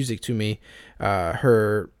sent music to me.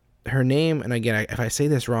 Her name, and again, if I say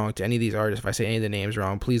this wrong to any of these artists, if I say any of the names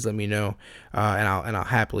wrong, please let me know, and I'll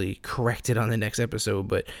happily correct it on the next episode.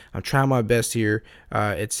 But I'm trying my best here.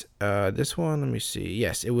 It's this one. Let me see.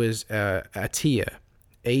 Yes, it was Atiya,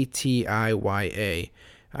 Atiya.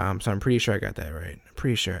 So I'm pretty sure I got that right. I'm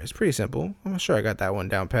pretty sure it's pretty simple. I'm sure I got that one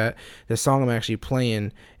down pat. The song I'm actually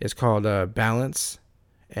playing is called Balance,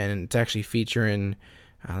 and it's actually featuring.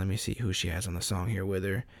 Let me see who she has on the song here with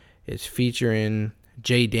her. It's featuring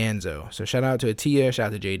Jay Danzo. So shout out to Atiya, shout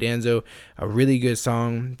out to Jay Danzo. A really good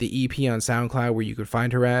song. The EP on SoundCloud where you could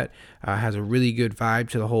find her at has a really good vibe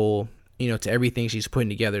to the whole, to everything she's putting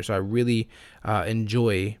together. So I really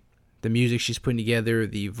enjoy the music she's putting together,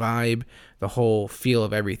 the vibe, the whole feel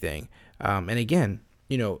of everything. And again,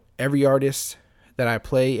 every artist that I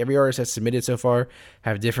play, every artist that's submitted so far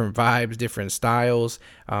have different vibes, different styles.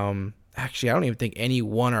 Actually, I don't even think any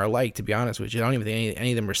one are alike, to be honest with you. I don't even think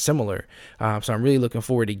any of them are similar. So I'm really looking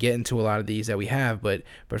forward to getting to a lot of these that we have. But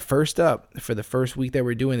first up, for the first week that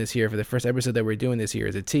we're doing this here, for the first episode that we're doing this here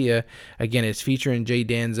is Atiya. Again, it's featuring Jay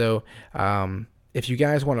Danzo. If you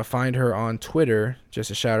guys want to find her on Twitter, just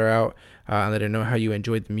to shout her out and let her know how you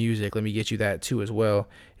enjoyed the music, let me get you that too as well.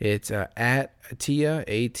 It's at Atiya,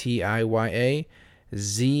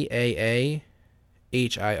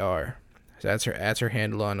 ATIYAZAAHIR. So that's her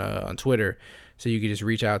handle on Twitter. So you can just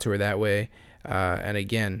reach out to her that way. And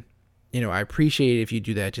again, I appreciate it if you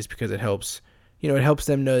do that, just because it helps. It helps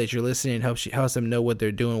them know that you're listening. It helps them know what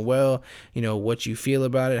they're doing well. What you feel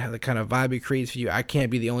about it, how the kind of vibe it creates for you. I can't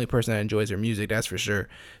be the only person that enjoys her music, that's for sure.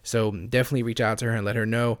 So definitely reach out to her and let her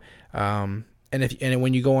know. And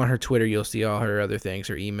when you go on her Twitter, you'll see all her other things,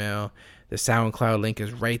 her email. The SoundCloud link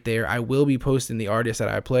is right there. I will be posting the artists that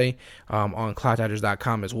I play on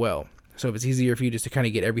clockdodgers.com as well. So if it's easier for you just to kind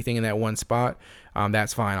of get everything in that one spot,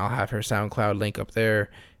 that's fine. I'll have her SoundCloud link up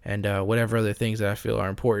there, and whatever other things that I feel are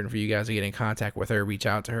important for you guys to get in contact with her, reach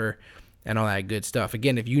out to her, and all that good stuff.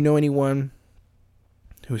 Again, if you know anyone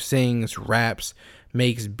who sings, raps,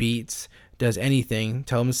 makes beats, does anything,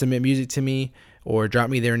 tell them to submit music to me or drop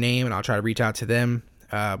me their name, and I'll try to reach out to them.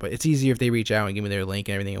 But it's easier if they reach out and give me their link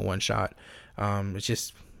and everything in one shot. It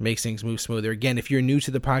just makes things move smoother. Again, if you're new to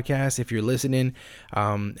the podcast, if you're listening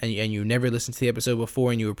and you never listened to the episode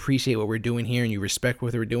before and you appreciate what we're doing here and you respect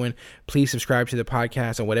what we're doing, please subscribe to the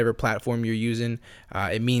podcast on whatever platform you're using.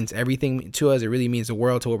 It means everything to us. It really means the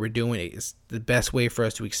world to what we're doing. It's the best way for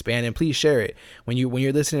us to expand, and please share it. When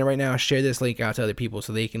you're listening right now, share this link out to other people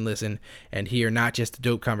so they can listen and hear not just the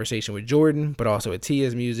dope conversation with Jordan, but also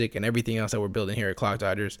Atia's music and everything else that we're building here at Clock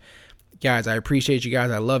Dodgers. Guys, I appreciate you guys.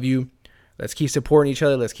 I love you. Let's keep supporting each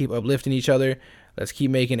other. Let's keep uplifting each other. Let's keep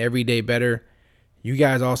making every day better. You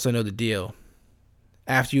guys also know the deal.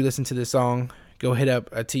 After you listen to this song, go hit up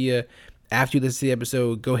Atia. After you listen to the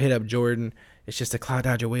episode, go hit up Jordan. It's just a Clock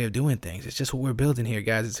Dodger way of doing things. It's just what we're building here,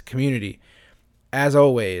 guys. It's a community. As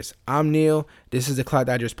always, I'm Neil. This is the Clock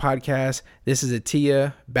Dodgers podcast. This is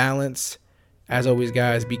Atia. Balance. As always,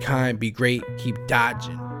 guys, be kind, be great, keep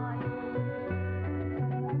dodging.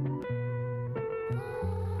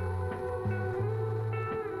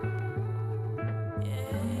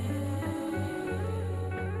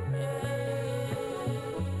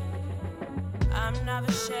 I'm not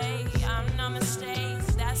ashamed, I'm not mistake.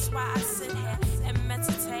 That's why I sit here and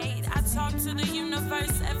meditate. I talk to the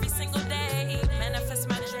universe every single day. Manifest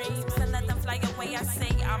my dreams and let them fly away. I say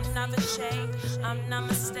I'm not ashamed, I'm not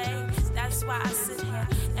mistake. That's why I sit here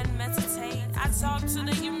and meditate. I talk to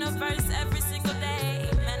the universe every single day.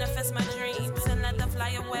 Manifest my dreams and let them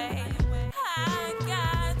fly away. I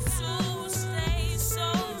got to stay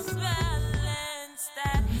so balanced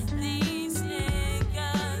that these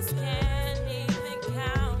niggas can't even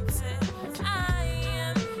count it. I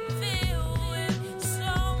am filled with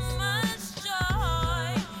so much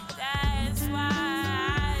joy. That's why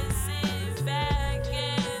I sit back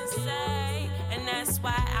and say, and that's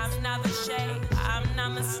why I'm not ashamed, I'm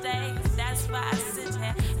not mistake. That's why I sit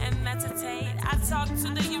here and meditate. I talk to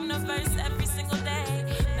the universe every single day.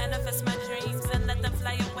 Manifest my dreams and let them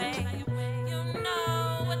fly away. You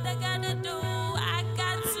know what I gotta do. I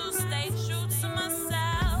got to stay true to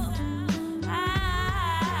myself.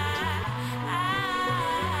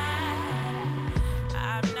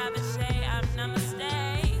 I'm not ashamed, I'm not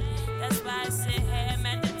mistake. That's why I sit here and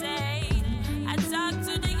meditate. I talk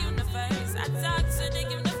to the universe. I talk to the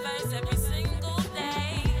universe every single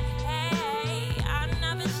day. Hey, I'm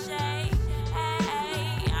not ashamed. Hey,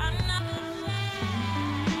 I'm not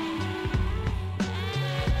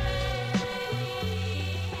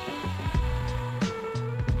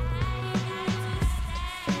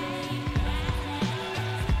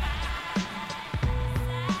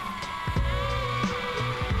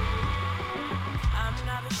I'm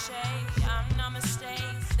not ashamed, I'm not mistake.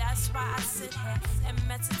 That's why I sit here and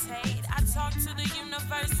meditate. I talk to the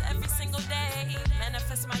universe every single day.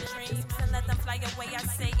 Manifest my dreams and let them fly away. I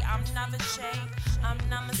say I'm not ashamed, I'm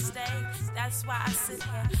not mistake. That's why I sit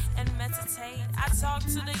here and meditate. I talk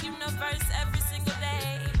to the universe every single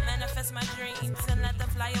day. Manifest my dreams and let them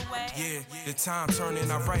fly away. Yeah, the time turning,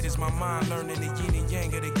 I write as my mind learning. The yin and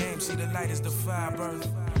yang of the game, see the light is the fire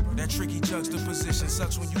burning. That tricky juxtaposition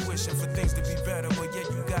sucks when you wishing for things to be better, but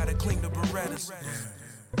yet you gotta clean the Berettas.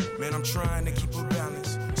 Man, I'm trying to keep a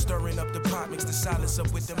balance. Stirring up the pot, mix the silence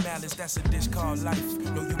up with the malice. That's a dish called life.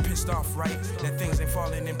 Know you pissed off, right? That things ain't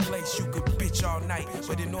falling in place. You could bitch all night,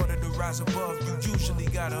 but in order to rise above, you usually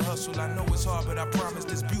gotta hustle. I know it's hard, but I promise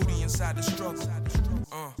there's beauty inside the struggle.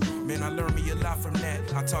 Man, I learned me a lot from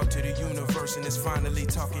that. I talk to the universe and it's finally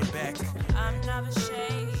talking back. I'm not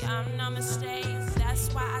ashamed, I'm not mistake.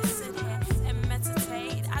 That's why I sit here and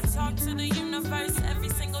meditate. I talk to the universe every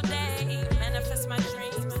single day. Manifest my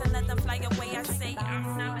dreams and let them fly away. I say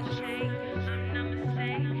I'm not ashamed, I'm not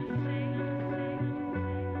mistake.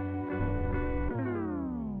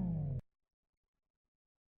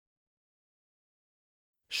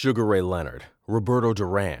 Sugar Ray Leonard, Roberto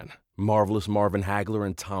Duran, Marvelous Marvin Hagler,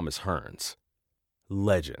 and Thomas Hearns.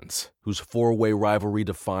 Legends, whose four-way rivalry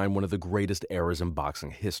defined one of the greatest eras in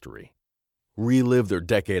boxing history. Relive their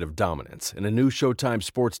decade of dominance in a new Showtime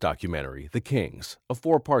sports documentary, The Kings, a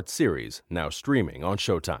 4-part series now streaming on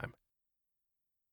Showtime.